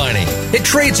Newmont Mining. It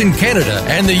trades in Canada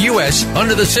and the U.S.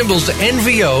 under the symbols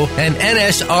NVO and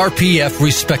NSRPF,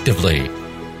 respectively.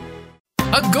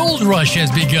 A gold rush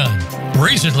has begun.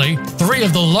 Recently, 3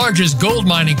 of the largest gold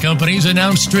mining companies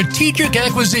announced strategic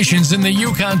acquisitions in the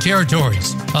Yukon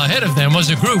territories. Ahead of them was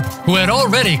a group who had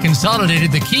already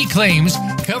consolidated the key claims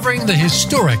covering the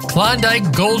historic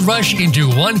Klondike Gold Rush into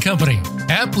one company,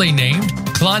 aptly named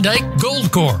Klondike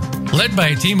Gold Corp. Led by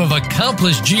a team of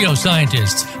accomplished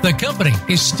geoscientists, the company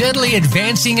is steadily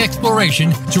advancing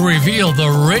exploration to reveal the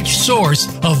rich source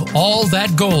of all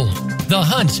that gold. The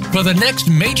hunt for the next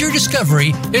major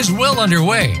discovery is well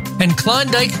underway, and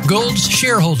Klondike Gold's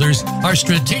shareholders are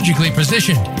strategically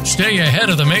positioned. Stay ahead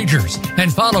of the majors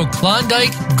and follow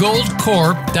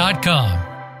KlondikeGoldCorp.com.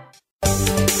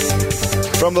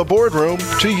 From the boardroom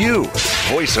to you,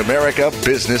 Voice America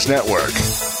Business Network.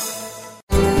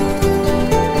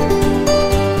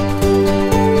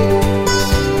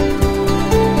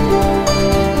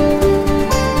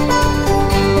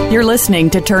 You're listening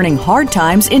to Turning Hard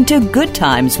Times into Good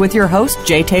Times with your host,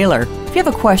 Jay Taylor. If you have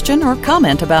a question or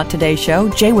comment about today's show,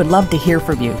 Jay would love to hear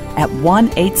from you at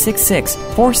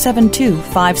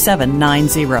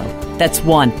 1-866-472-5790. That's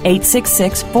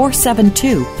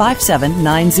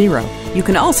 1-866-472-5790. You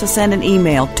can also send an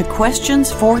email to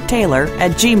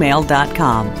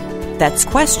questionsfortaylor@gmail.com. That's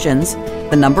questions,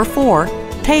 the number 4,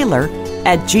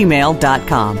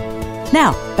 Taylor@gmail.com.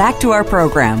 Now, back to our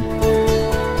program.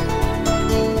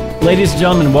 Ladies and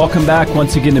gentlemen, welcome back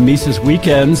once again to Mises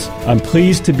Weekends. I'm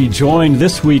pleased to be joined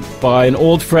this week by an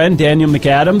old friend, Daniel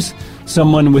McAdams,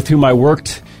 someone with whom I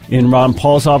worked in Ron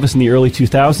Paul's office in the early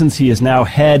 2000s. He is now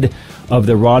head of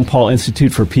the Ron Paul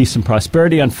Institute for Peace and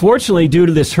Prosperity. Unfortunately, due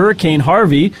to this Hurricane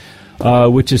Harvey,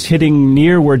 which is hitting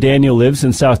near where Daniel lives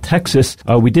in South Texas,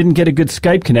 we didn't get a good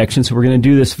Skype connection, so we're going to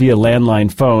do this via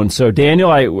landline phone. So, Daniel,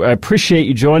 I appreciate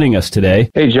you joining us today.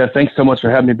 Hey, Jeff, thanks so much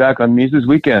for having me back on Mises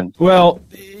Weekend. Well,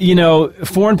 you know,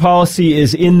 foreign policy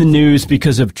is in the news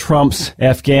because of Trump's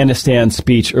Afghanistan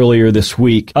speech earlier this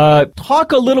week.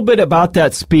 Talk a little bit about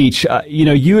that speech.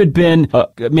 You had been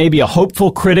maybe a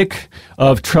hopeful critic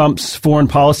of Trump's foreign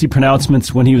policy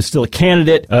pronouncements when he was still a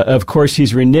candidate. Of course,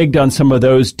 he's reneged on some of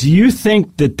those. Do you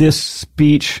think that this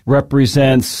speech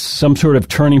represents some sort of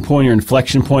turning point or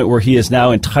inflection point where he is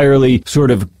now entirely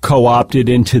sort of co-opted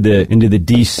into the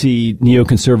DC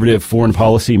neoconservative foreign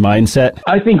policy mindset?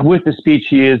 I think with the speech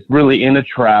he is really in a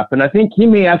trap, and I think he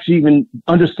may actually even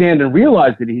understand and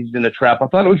realize that he's in a trap. I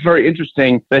thought it was very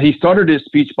interesting that he started his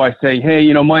speech by saying,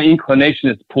 hey, my inclination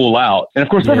is to pull out. And of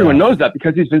course everyone knows that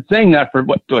because he's been saying that for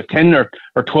 10 or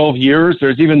 12 years.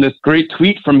 There's even this great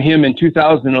tweet from him in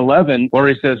 2011 where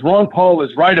he says, Ron Paul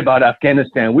is right about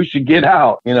Afghanistan. We should get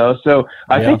out, So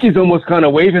I think he's almost kind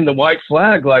of waving the white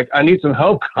flag, like, I need some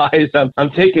help, guys.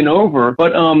 I'm taking over.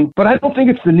 But I don't think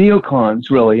it's the neocons,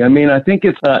 really. I mean, I think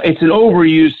it's an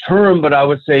overused term, but I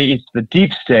would say it's the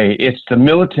deep state. It's the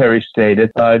military state.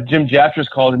 Jim Jatras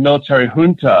called it military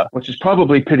junta, which is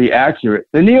probably pretty accurate.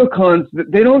 The neocons,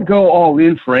 they don't go all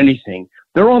in for anything.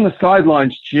 They're on the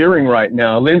sidelines cheering right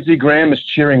now. Lindsey Graham is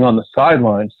cheering on the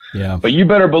sidelines. Yeah. But you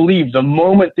better believe the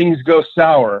moment things go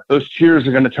sour, those cheers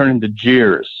are going to turn into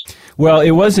jeers. Well,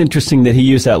 it was interesting that he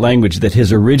used that language, that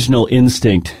his original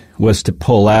instinct was to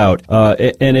pull out.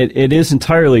 And it is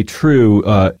entirely true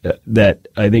that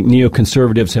I think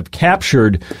neoconservatives have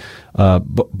captured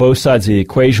both sides of the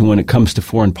equation when it comes to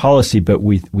foreign policy, but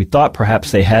we thought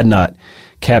perhaps they had not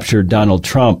captured Donald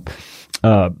Trump.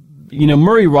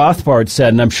 Murray Rothbard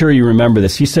said, and I'm sure you remember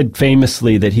this, he said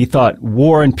famously that he thought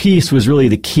war and peace was really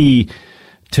the key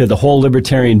to the whole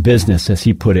libertarian business, as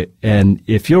he put it. And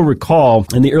if you'll recall,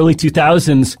 in the early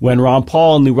 2000s, when Ron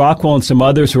Paul and Lew Rockwell and some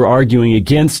others were arguing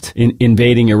against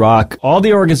invading Iraq, all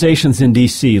the organizations in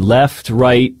D.C., left,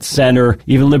 right, center,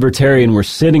 even libertarian, were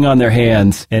sitting on their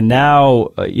hands. And now,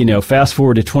 fast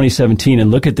forward to 2017 and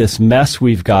look at this mess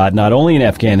we've got, not only in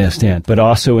Afghanistan, but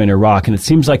also in Iraq. And it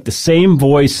seems like the same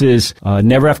voices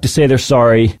never have to say they're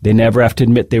sorry. They never have to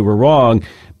admit they were wrong.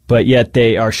 But yet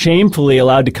they are shamefully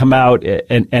allowed to come out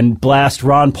and blast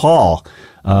Ron Paul,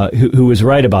 who was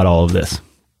right about all of this.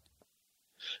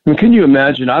 I mean, can you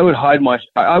imagine? I would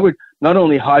not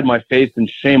only hide my face in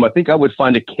shame, I think I would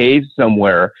find a cave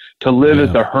somewhere to live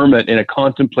as a hermit in a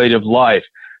contemplative life.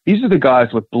 These are the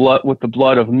guys with the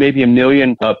blood of maybe 1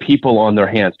 million people on their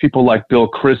hands. People like Bill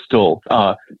Kristol,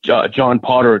 John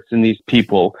Podhoretz, and these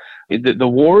people. The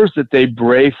wars that they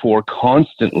brave for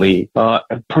constantly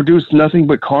produce nothing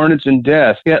but carnage and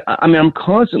death. Yet, I'm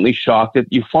constantly shocked that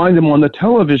you find them on the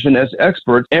television as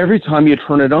experts. Every time you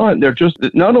turn it on, they're just,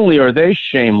 not only are they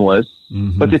shameless,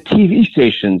 but the TV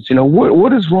stations,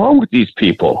 what is wrong with these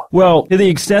people? Well, to the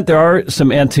extent there are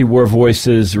some anti-war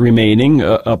voices remaining,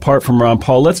 apart from Ron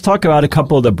Paul, let's talk about a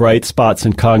couple of the bright spots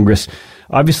in Congress.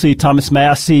 Obviously, Thomas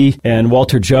Massie and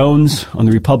Walter Jones on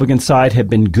the Republican side have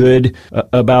been good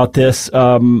about this.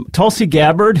 Tulsi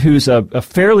Gabbard, who's a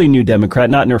fairly new Democrat,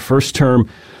 not in her first term,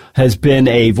 has been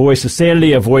a voice of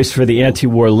sanity, a voice for the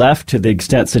anti-war left, to the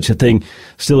extent such a thing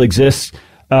still exists.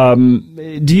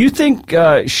 Do you think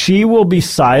she will be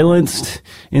silenced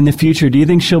in the future? Do you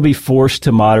think she'll be forced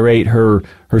to moderate her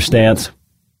stance?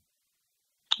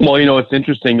 Well, it's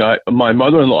interesting. My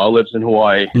mother-in-law lives in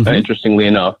Hawaii, interestingly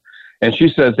enough, and she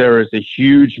says there is a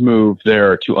huge move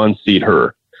there to unseat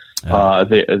her.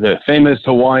 The famous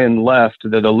Hawaiian left,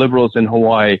 the liberals in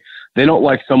Hawaii, they don't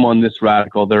like someone this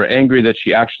radical. They're angry that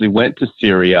she actually went to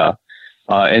Syria.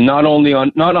 And not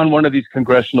on one of these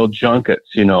congressional junkets,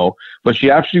 but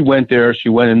she actually went there. She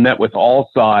went and met with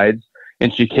all sides,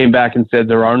 and she came back and said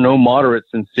there are no moderates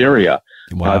in Syria.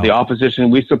 Wow. The opposition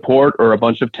we support are a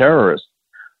bunch of terrorists.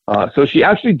 So she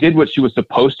actually did what she was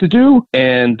supposed to do,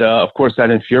 and of course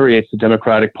that infuriates the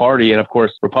Democratic Party and of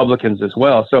course Republicans as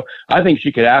well. So I think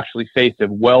she could actually face a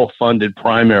well-funded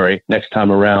primary next time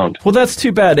around. Well, that's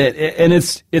too bad, and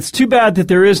it's too bad that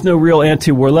there is no real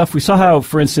anti-war left. We saw how,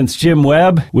 for instance, Jim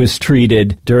Webb was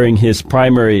treated during his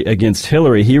primary against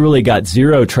Hillary. He really got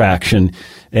zero traction.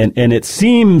 And it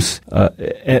seems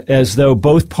as though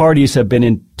both parties have been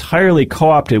entirely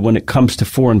co-opted when it comes to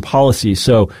foreign policy.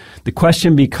 So the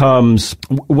question becomes,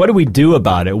 what do we do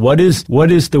about it? What is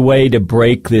the way to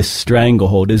break this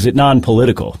stranglehold? Is it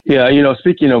non-political? Yeah,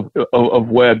 speaking of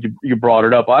Webb, you brought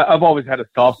it up. I've always had a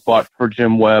soft spot for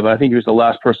Jim Webb. I think he was the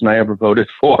last person I ever voted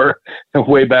for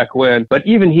way back when. But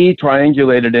even he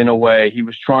triangulated in a way. He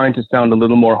was trying to sound a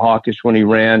little more hawkish when he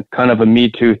ran, kind of a Me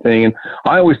Too thing. And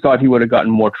I always thought he would have gotten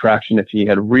more traction if he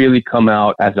had really come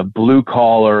out as a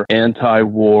blue-collar,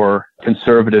 anti-war,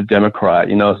 conservative Democrat,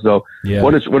 so yeah.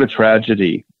 What a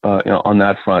tragedy on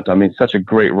that front. I mean, such a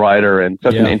great writer and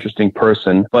such an interesting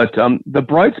person. But the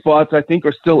bright spots, I think,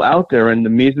 are still out there, and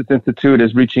the Mises Institute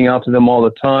is reaching out to them all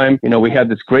the time. We had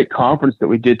this great conference that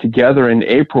we did together in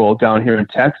April down here in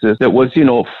Texas that was,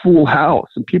 a full house,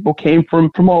 and people came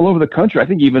from all over the country. I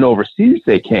think even overseas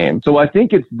they came. So I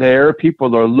think it's there.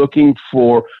 People are looking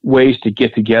for ways to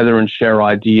get together and share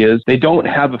ideas. They don't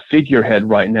have a figurehead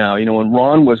right now. When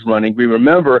Ron was running, we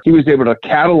remember he was able to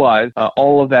catalyze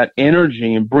all of that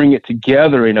energy and bring it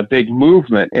together in a big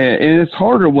movement. And it's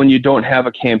harder when you don't have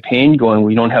a campaign going,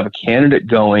 when you don't have a candidate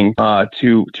going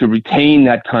to retain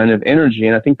that kind of energy.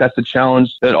 And I think that's the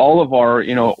challenge that all of our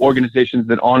organizations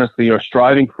that honestly are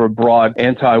striving for a broad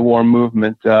anti-war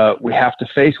movement we have to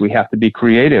face. We have to be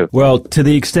creative. Well, to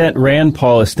the extent Rand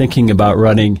Paul is thinking about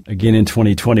running again in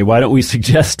 2020, why don't we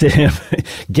suggest to him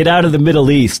get out of the Middle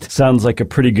East? Sounds like a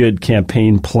pretty good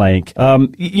campaign plank.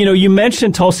 You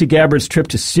mentioned Tulsi Gabbard's trip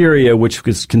to Syria, which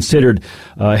was considered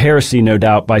heresy, no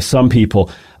doubt, by some people.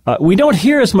 We don't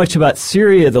hear as much about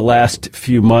Syria the last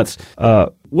few months.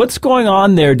 What's going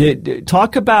on there?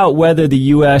 Talk about whether the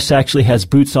U.S. actually has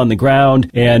boots on the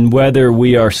ground and whether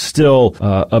we are still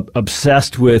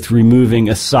obsessed with removing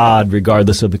Assad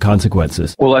regardless of the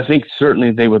consequences. Well, I think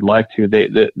certainly they would like to.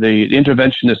 The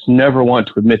interventionists never want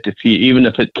to admit defeat, even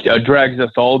if it drags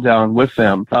us all down with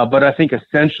them. But I think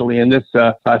essentially, and this,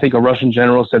 I think a Russian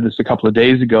general said this a couple of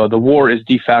days ago, the war is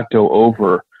de facto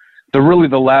over. really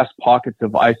the last pockets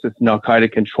of ISIS and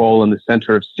Al-Qaeda control in the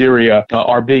center of Syria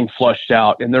are being flushed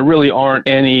out, and there really aren't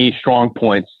any strong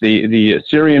points. The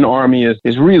Syrian army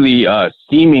is really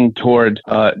steaming toward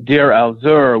Deir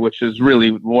al-Zur, which is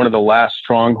really one of the last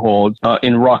strongholds.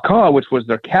 In Raqqa, which was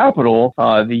their capital,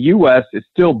 the U.S. is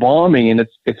still bombing, and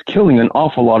it's killing an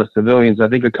awful lot of civilians. I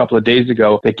think a couple of days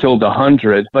ago they killed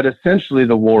 100, but essentially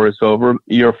the war is over.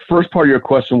 Your first part of your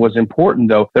question was important,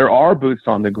 though. There are boots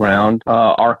on the ground.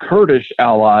 Our Kurdish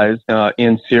allies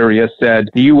in Syria said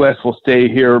the U.S. will stay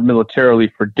here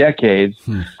militarily for decades.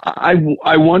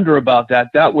 I wonder about that.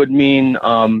 That would mean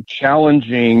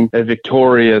challenging a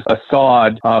victorious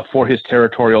Assad for his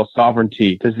territorial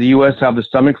sovereignty. Does the U.S. have the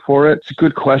stomach for it? It's a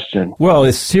good question. Well,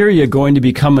 is Syria going to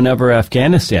become another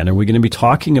Afghanistan? Are we going to be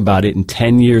talking about it in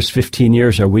 10 years, 15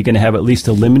 years? Are we going to have at least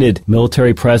a limited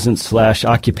military presence /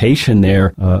 occupation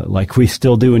there like we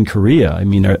still do in Korea? I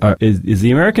mean, is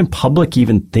the American public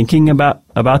even thinking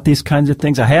about these kinds of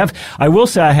things? I will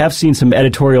say I have seen some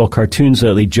editorial cartoons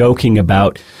lately joking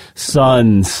about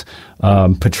sons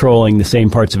patrolling the same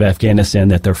parts of Afghanistan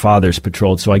that their fathers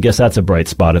patrolled. So I guess that's a bright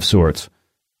spot of sorts.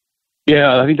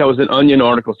 Yeah, I think that was an Onion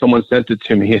article. Someone sent it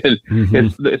to me.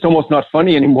 It's almost not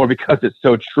funny anymore because it's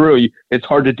so true. It's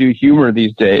hard to do humor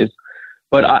these days.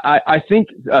 But I think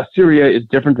Syria is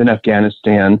different than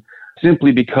Afghanistan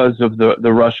simply because of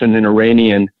the Russian and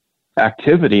Iranian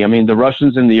activity. I mean, the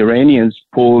Russians and the Iranians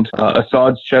pulled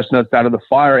Assad's chestnuts out of the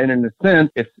fire, and in a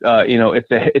sense, it's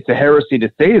a heresy to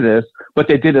say this, but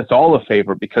they did us all a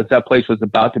favor because that place was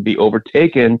about to be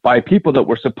overtaken by people that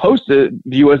were supposed to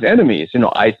view as enemies.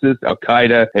 ISIS,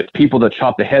 Al-Qaeda, people that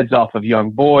chopped the heads off of young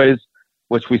boys,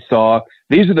 which we saw.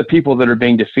 These are the people that are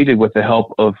being defeated with the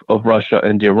help of Russia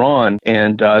and Iran.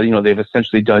 And, they've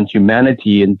essentially done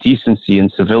humanity and decency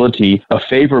and civility a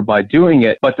favor by doing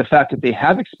it. But the fact that they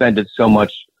have expended so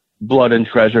much blood and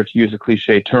treasure, to use a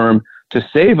cliche term, to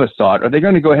save Assad, are they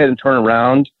going to go ahead and turn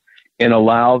around and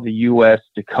allow the U.S.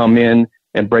 to come in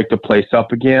and break the place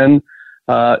up again?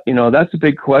 That's a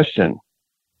big question.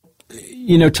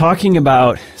 Talking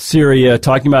about Syria,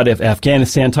 talking about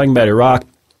Afghanistan, talking about Iraq,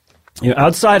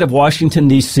 outside of Washington,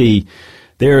 D.C.,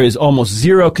 there is almost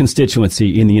zero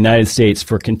constituency in the United States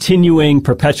for continuing,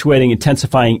 perpetuating,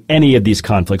 intensifying any of these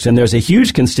conflicts. And there's a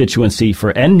huge constituency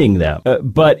for ending them.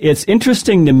 But it's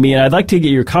interesting to me, and I'd like to get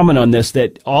your comment on this,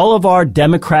 that all of our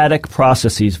democratic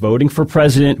processes, voting for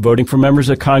president, voting for members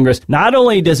of Congress, not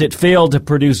only does it fail to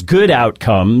produce good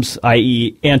outcomes,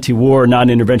 i.e. anti-war,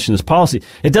 non-interventionist policy,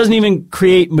 it doesn't even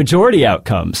create majority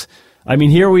outcomes. I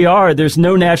mean, here we are. There's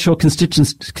no natural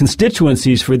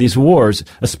constituencies for these wars,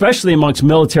 especially amongst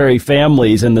military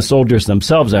families and the soldiers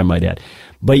themselves, I might add.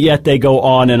 But yet they go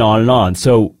on and on and on.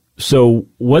 So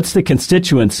what's the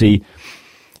constituency,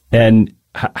 and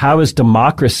how is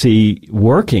democracy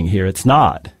working here? It's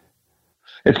not.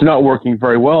 It's not working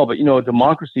very well. But,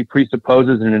 democracy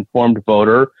presupposes an informed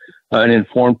voter, an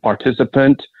informed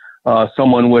participant,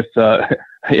 someone with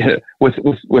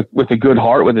with a good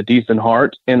heart, with a decent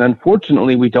heart. And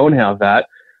unfortunately, we don't have that.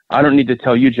 I don't need to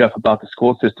tell you, Jeff, about the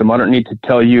school system. I don't need to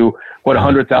tell you what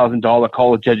 $100,000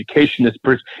 college education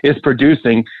is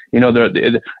producing.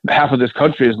 Half of this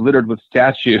country is littered with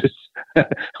statues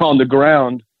on the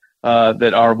ground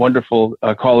that our wonderful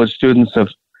college students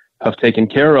have taken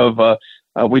care of.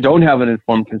 We don't have an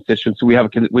informed constituency. We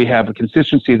have a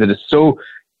constituency that is so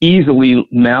easily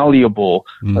malleable.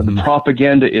 The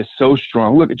propaganda is so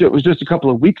strong. Look, it was just a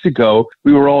couple of weeks ago,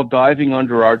 we were all diving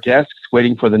under our desks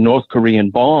waiting for the North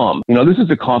Korean bomb. This is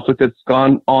a conflict that's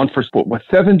gone on for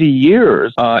 70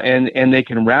 years, and they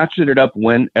can ratchet it up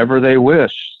whenever they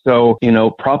wish. So,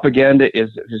 propaganda is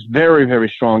very, very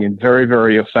strong and very,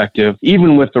 very effective,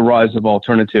 even with the rise of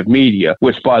alternative media,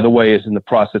 which, by the way, is in the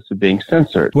process of being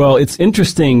censored. Well, it's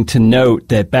interesting to note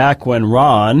that back when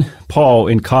Ron Paul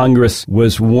in Congress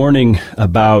was warning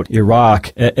about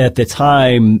Iraq, at the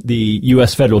time, the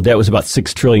U.S. federal debt was about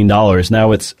 $6 trillion.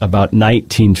 Now it's about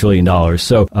 $19 trillion.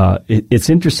 So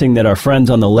it's interesting that our friends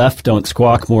on the left don't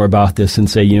squawk more about this and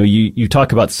say, you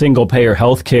talk about single-payer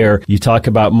health care, you talk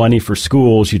about money for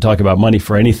schools, you talk about money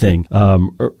for anything.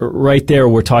 Right there,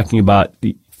 we're talking about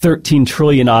the $13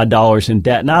 trillion odd in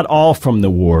debt, not all from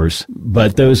the wars,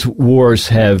 but those wars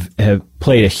have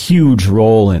played a huge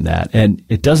role in that. And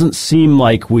it doesn't seem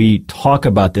like we talk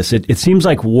about this. It seems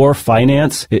like war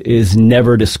finance is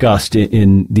never discussed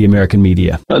in the American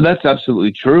media. That's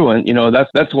absolutely true. And,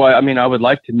 that's why, I would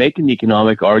like to make an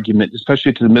economic argument,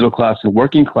 especially to the middle class and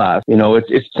working class.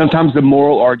 It's sometimes the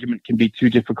moral argument can be too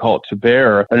difficult to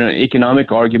bear. And an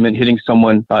economic argument hitting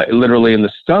someone literally in the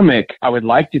stomach, I would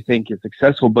like to think is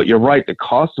successful. But you're right, the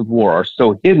costs of war are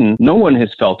so hidden. No one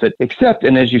has felt it except,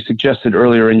 and as you suggested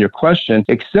earlier in your question,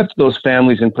 except those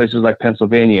families in places like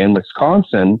Pennsylvania and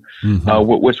Wisconsin,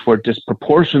 which were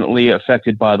disproportionately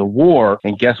affected by the war.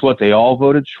 And guess what? They all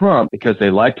voted Trump because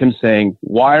they liked him saying,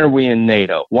 why are we in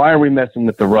NATO? Why are we messing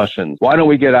with the Russians? Why don't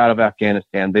we get out of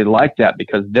Afghanistan? They like that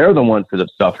because they're the ones that have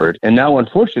suffered. And now,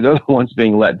 unfortunately, they're the ones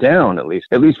being let down, at least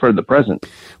for the present.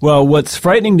 Well, what's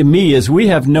frightening to me is we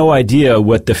have no idea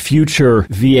what the future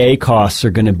VA costs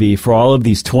are going to be for all of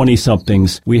these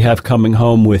 20-somethings we have coming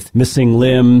home with missing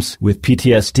limbs, with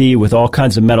PTSD, with all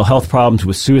kinds of mental health problems,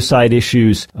 with suicide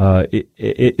issues.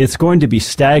 It's going to be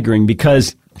staggering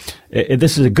because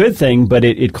this is a good thing, but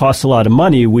it costs a lot of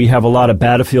money. We have a lot of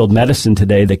battlefield medicine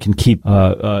today that can keep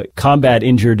combat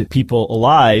injured people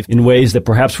alive in ways that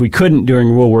perhaps we couldn't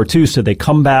during World War II. So they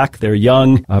come back, they're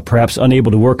young, perhaps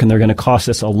unable to work, and they're going to cost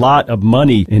us a lot of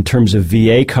money in terms of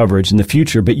VA coverage in the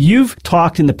future. But you've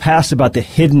talked in the past about the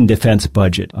hidden defense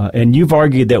budget, and you've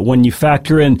argued that when you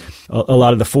factor in a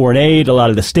lot of the foreign aid, a lot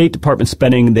of the State Department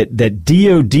spending, that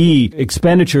DOD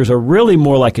expenditures are really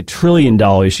more like $1 trillion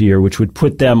a year, which would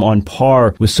put them on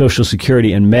par with Social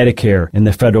Security and Medicare in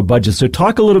the federal budget. So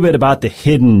talk a little bit about the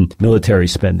hidden military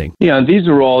spending. Yeah, and these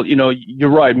are all,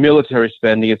 you're right, military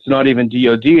spending. It's not even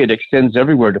DOD. It extends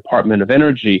everywhere. Department of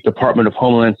Energy, Department of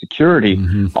Homeland Security,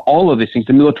 all of these things.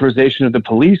 The militarization of the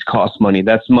police costs money.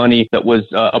 That's money that was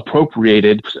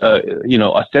appropriated,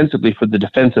 ostensibly for the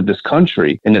defense of this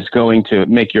country. And it's going to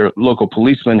make your local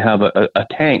policeman have a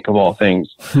tank of all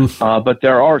things. But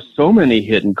there are so many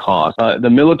hidden costs. The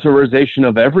militarization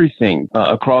of everything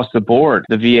across the board.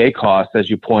 The VA costs, as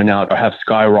you point out, have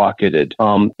skyrocketed.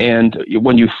 And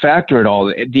when you factor it all,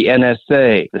 the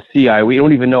NSA, the CIA, we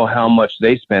don't even know how much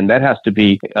they spend. That has to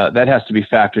be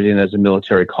factored in as a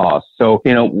military cost. So,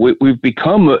 we've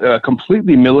become a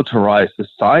completely militarized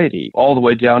society all the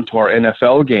way down to our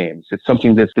NFL games. It's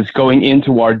something that's going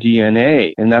into our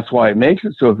DNA. And that's why it makes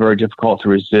it so very difficult to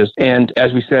resist. And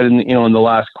as we said in the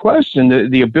last question,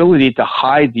 the ability to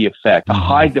hide the effect, to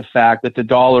hide the fact that the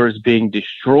dollar is being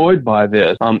destroyed by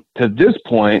this, to this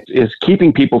point, is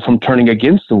keeping people from turning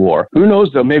against the war. Who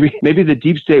knows, though? Maybe the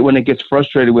deep state, when it gets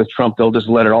frustrated with Trump, they'll just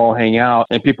let it all hang out,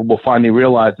 and people will finally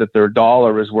realize that their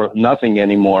dollar is worth nothing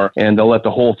anymore, and they'll let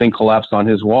the whole thing collapse on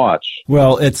his watch.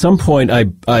 Well, at some point,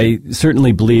 I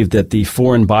certainly believe that the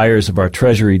foreign buyers of our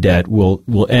treasury debt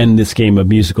will end this game of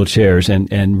musical chairs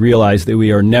and realize that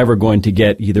we are never going to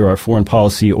get either our foreign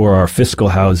policy or our fiscal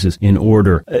houses in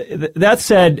order. That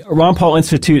said, Ron Paul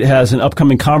Institute has an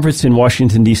upcoming conference in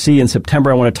Washington, D.C. in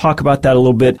September. I want to talk about that a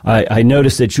little bit. I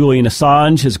noticed that Julian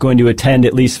Assange is going to attend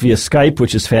at least via Skype,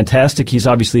 which is fantastic. He's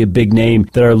obviously a big name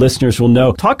that our listeners will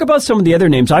know. Talk about some of the other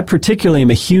names. I particularly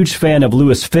am a huge fan of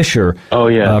Louis Fisher. Oh,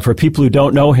 yeah. For people who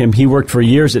don't know him, he worked for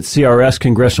years at CRS,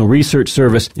 Congressional Research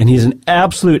Service, and he's an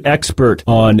absolute expert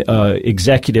on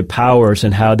executive powers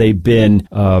and how they've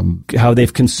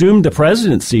consumed the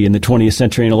presidency in the 20th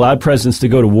century and allowed presidents to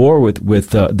go to war with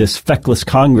this feckless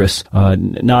Congress,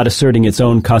 not asserting its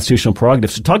own constitutional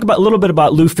prerogatives. So talk a little bit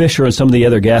about Lou Fisher and some of the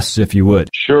other guests, if you would.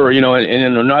 Sure.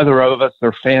 And neither of us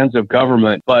are fans of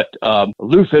government, but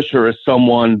Lou Fisher is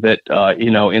someone that,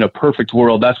 in a perfect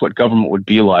world, that's what government would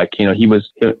be like. He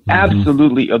was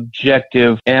absolutely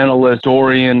objective analyst,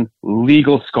 historian,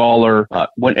 legal scholar,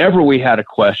 whenever we had a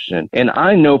question. And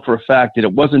I know for a fact that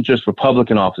it wasn't just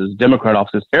Republican offices, Democrat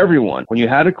offices, everyone. When you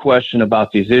had a question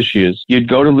about these issues, you'd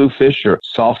go to Lou Fisher,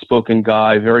 soft-spoken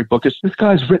guy, very bookish. This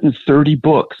guy's written 30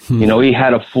 books. He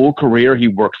had a full career. He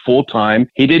worked full-time.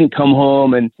 He didn't come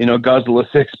home and, guzzle a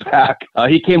six-pack.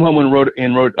 He came home and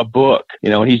wrote a book,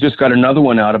 and he's just got another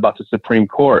one out about the Supreme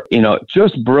Court.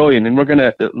 Just brilliant.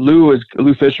 And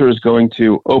Lou Fisher is going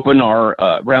to open our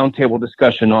roundtable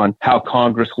discussion on how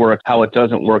Congress works, how it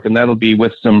doesn't work, and that'll be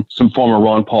with some former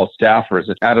Ron Paul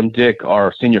staffers. Adam Dick,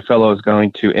 our senior fellow, is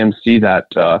going to MC that.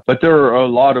 But there are a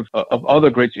lot of other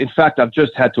greats. In fact, I've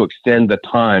just had to extend the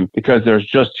time because there's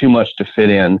just too much to fit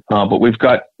in. But we've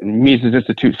got Mises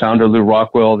Institute founder Lew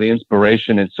Rockwell, the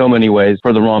inspiration in so many ways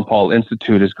for the Ron Paul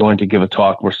Institute, is going to give a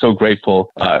talk. We're so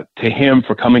grateful to him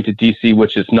for coming to D.C.,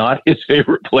 which is not his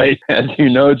favorite place, as you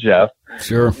know, Jeff.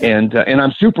 Sure. And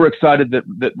I'm super excited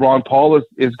that Ron Paul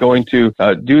is going to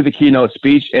do the keynote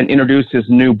speech and introduce his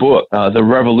new book, The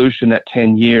Revolution at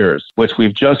 10 Years, which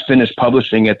we've just finished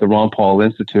publishing at the Ron Paul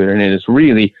Institute. And it is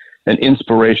really an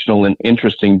inspirational and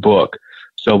interesting book.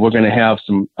 So we're going to have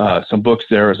some books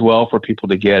there as well for people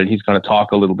to get, and he's going to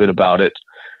talk a little bit about it.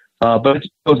 But it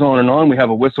goes on and on. We have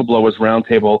a whistleblowers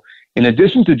roundtable. In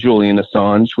addition to Julian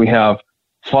Assange, we have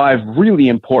 5 really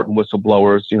important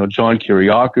whistleblowers, John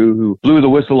Kiriakou, who blew the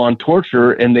whistle on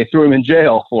torture, and they threw him in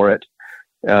jail for it,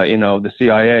 the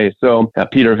CIA. So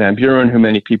Peter Van Buren, who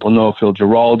many people know, Phil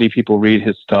Giraldi, people read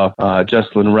his stuff,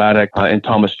 Jesselyn Ruddock, and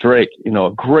Thomas Drake,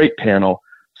 a great panel.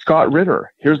 Scott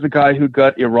Ritter, here's the guy who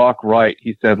got Iraq right.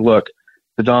 He said, look,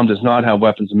 Saddam does not have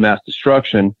weapons of mass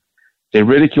destruction. They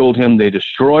ridiculed him. They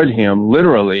destroyed him,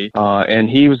 literally, and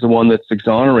he was the one that's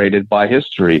exonerated by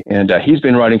history. And he's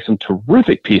been writing some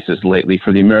terrific pieces lately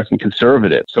for the American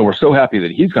Conservative. So we're so happy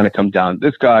that he's going to come down.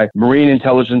 This guy, Marine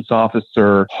intelligence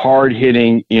officer,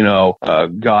 hard-hitting,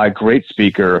 guy, great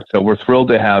speaker. So we're thrilled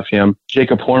to have him.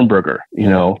 Jacob Hornberger,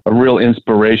 a real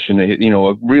inspiration,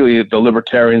 really the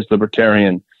libertarian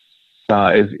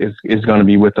is going to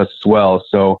be with us as well.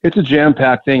 So it's a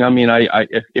jam-packed thing. I mean,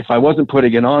 if I wasn't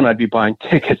putting it on, I'd be buying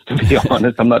tickets, to be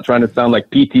honest. I'm not trying to sound like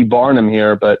P.T. Barnum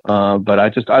here, but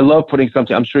I love putting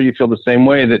something. I'm sure you feel the same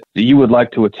way that you would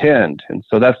like to attend. And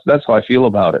so that's how I feel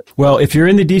about it. Well, if you're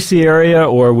in the D.C. area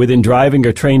or within driving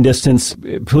or train distance,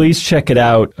 please check it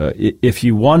out. If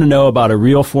you want to know about a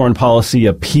real foreign policy,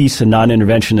 a peace and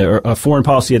non-intervention, or a foreign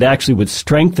policy that actually would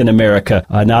strengthen America,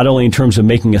 not only in terms of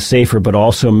making us safer, but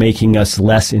also making us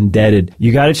less indebted,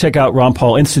 you got to check out Ron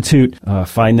Paul Institute.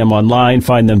 Find them online,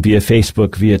 find them via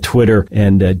Facebook, via Twitter,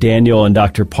 and Daniel and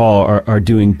Dr. Paul are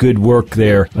doing good work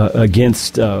there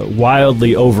against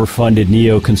wildly overfunded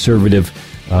neoconservative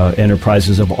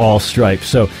enterprises of all stripes.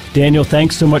 So, Daniel,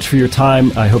 thanks so much for your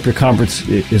time. I hope your conference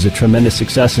is a tremendous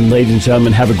success, and ladies and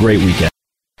gentlemen, have a great weekend.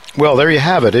 Well, there you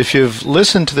have it. If you've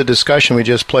listened to the discussion we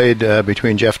just played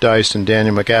between Jeff Deist and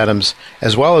Daniel McAdams,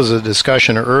 as well as a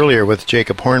discussion earlier with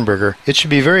Jacob Hornberger, it should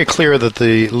be very clear that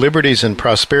the liberties and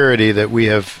prosperity that we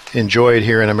have enjoyed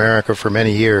here in America for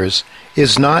many years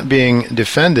is not being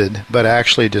defended, but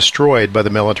actually destroyed by the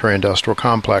military-industrial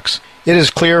complex. It is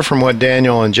clear from what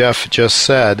Daniel and Jeff just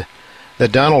said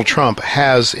that Donald Trump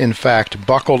has, in fact,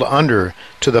 buckled under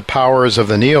to the powers of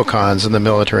the neocons in the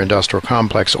military-industrial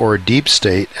complex, or deep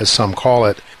state, as some call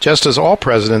it, just as all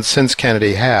presidents since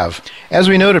Kennedy have. As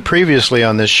we noted previously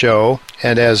on this show,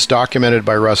 and as documented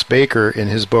by Russ Baker in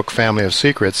his book Family of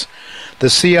Secrets, the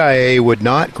CIA would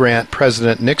not grant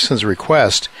President Nixon's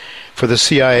request for the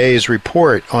CIA's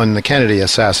report on the Kennedy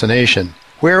assassination.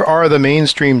 Where are the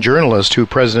mainstream journalists who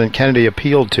President Kennedy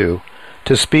appealed to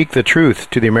speak the truth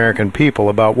to the American people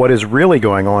about what is really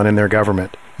going on in their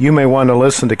government? You may want to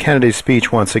listen to Kennedy's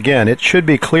speech once again. It should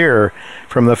be clear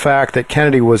from the fact that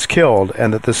Kennedy was killed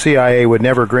and that the CIA would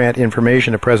never grant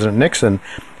information to President Nixon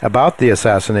about the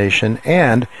assassination,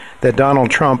 and that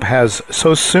Donald Trump has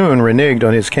so soon reneged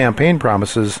on his campaign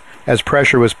promises as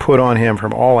pressure was put on him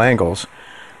from all angles,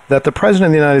 that the President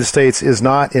of the United States is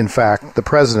not, in fact, the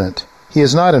President. He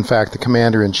is not, in fact, the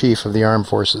Commander-in-Chief of the Armed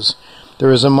Forces.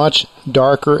 There is a much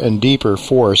darker and deeper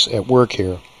force at work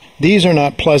here. These are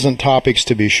not pleasant topics,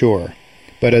 to be sure,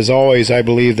 but as always, I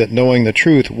believe that knowing the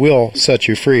truth will set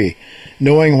you free.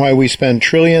 Knowing why we spend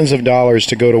trillions of dollars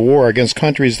to go to war against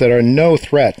countries that are no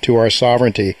threat to our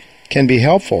sovereignty can be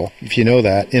helpful, if you know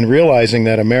that, in realizing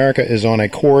that America is on a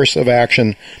course of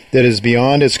action that is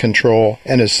beyond its control,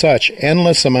 and as such,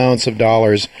 endless amounts of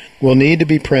dollars will need to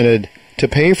be printed to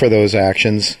pay for those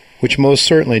actions, which most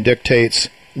certainly dictates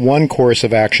one course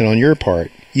of action on your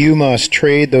part. You must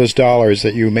trade those dollars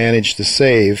that you manage to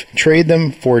save, trade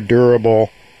them for durable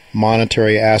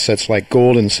monetary assets like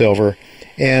gold and silver,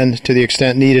 and to the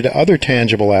extent needed, other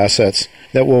tangible assets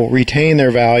that will retain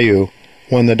their value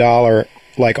when the dollar,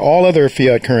 like all other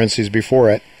fiat currencies before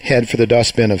it, head for the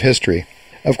dustbin of history.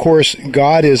 Of course,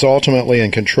 God is ultimately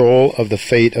in control of the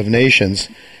fate of nations,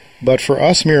 but for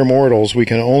us mere mortals, we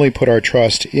can only put our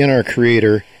trust in our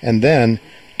Creator and then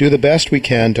do the best we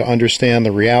can to understand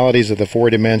the realities of the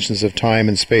 4 dimensions of time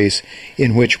and space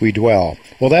in which we dwell.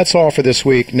 Well, that's all for this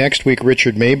week. Next week,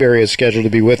 Richard Mayberry is scheduled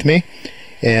to be with me,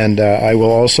 and I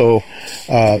will also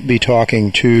be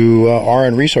talking to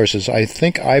RN Resources. I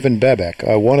think Ivan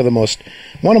Bebek,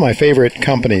 one of my favorite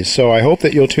companies. So I hope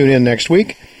that you'll tune in next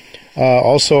week.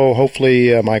 Also,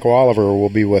 hopefully, Michael Oliver will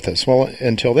be with us. Well,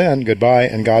 until then, goodbye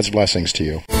and God's blessings to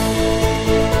you.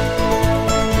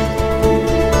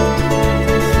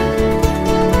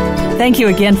 Thank you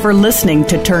again for listening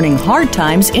to Turning Hard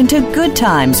Times into Good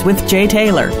Times with Jay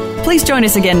Taylor. Please join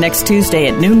us again next Tuesday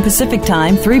at noon Pacific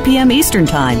Time, 3 p.m. Eastern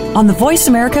Time on the Voice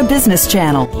America Business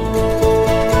Channel.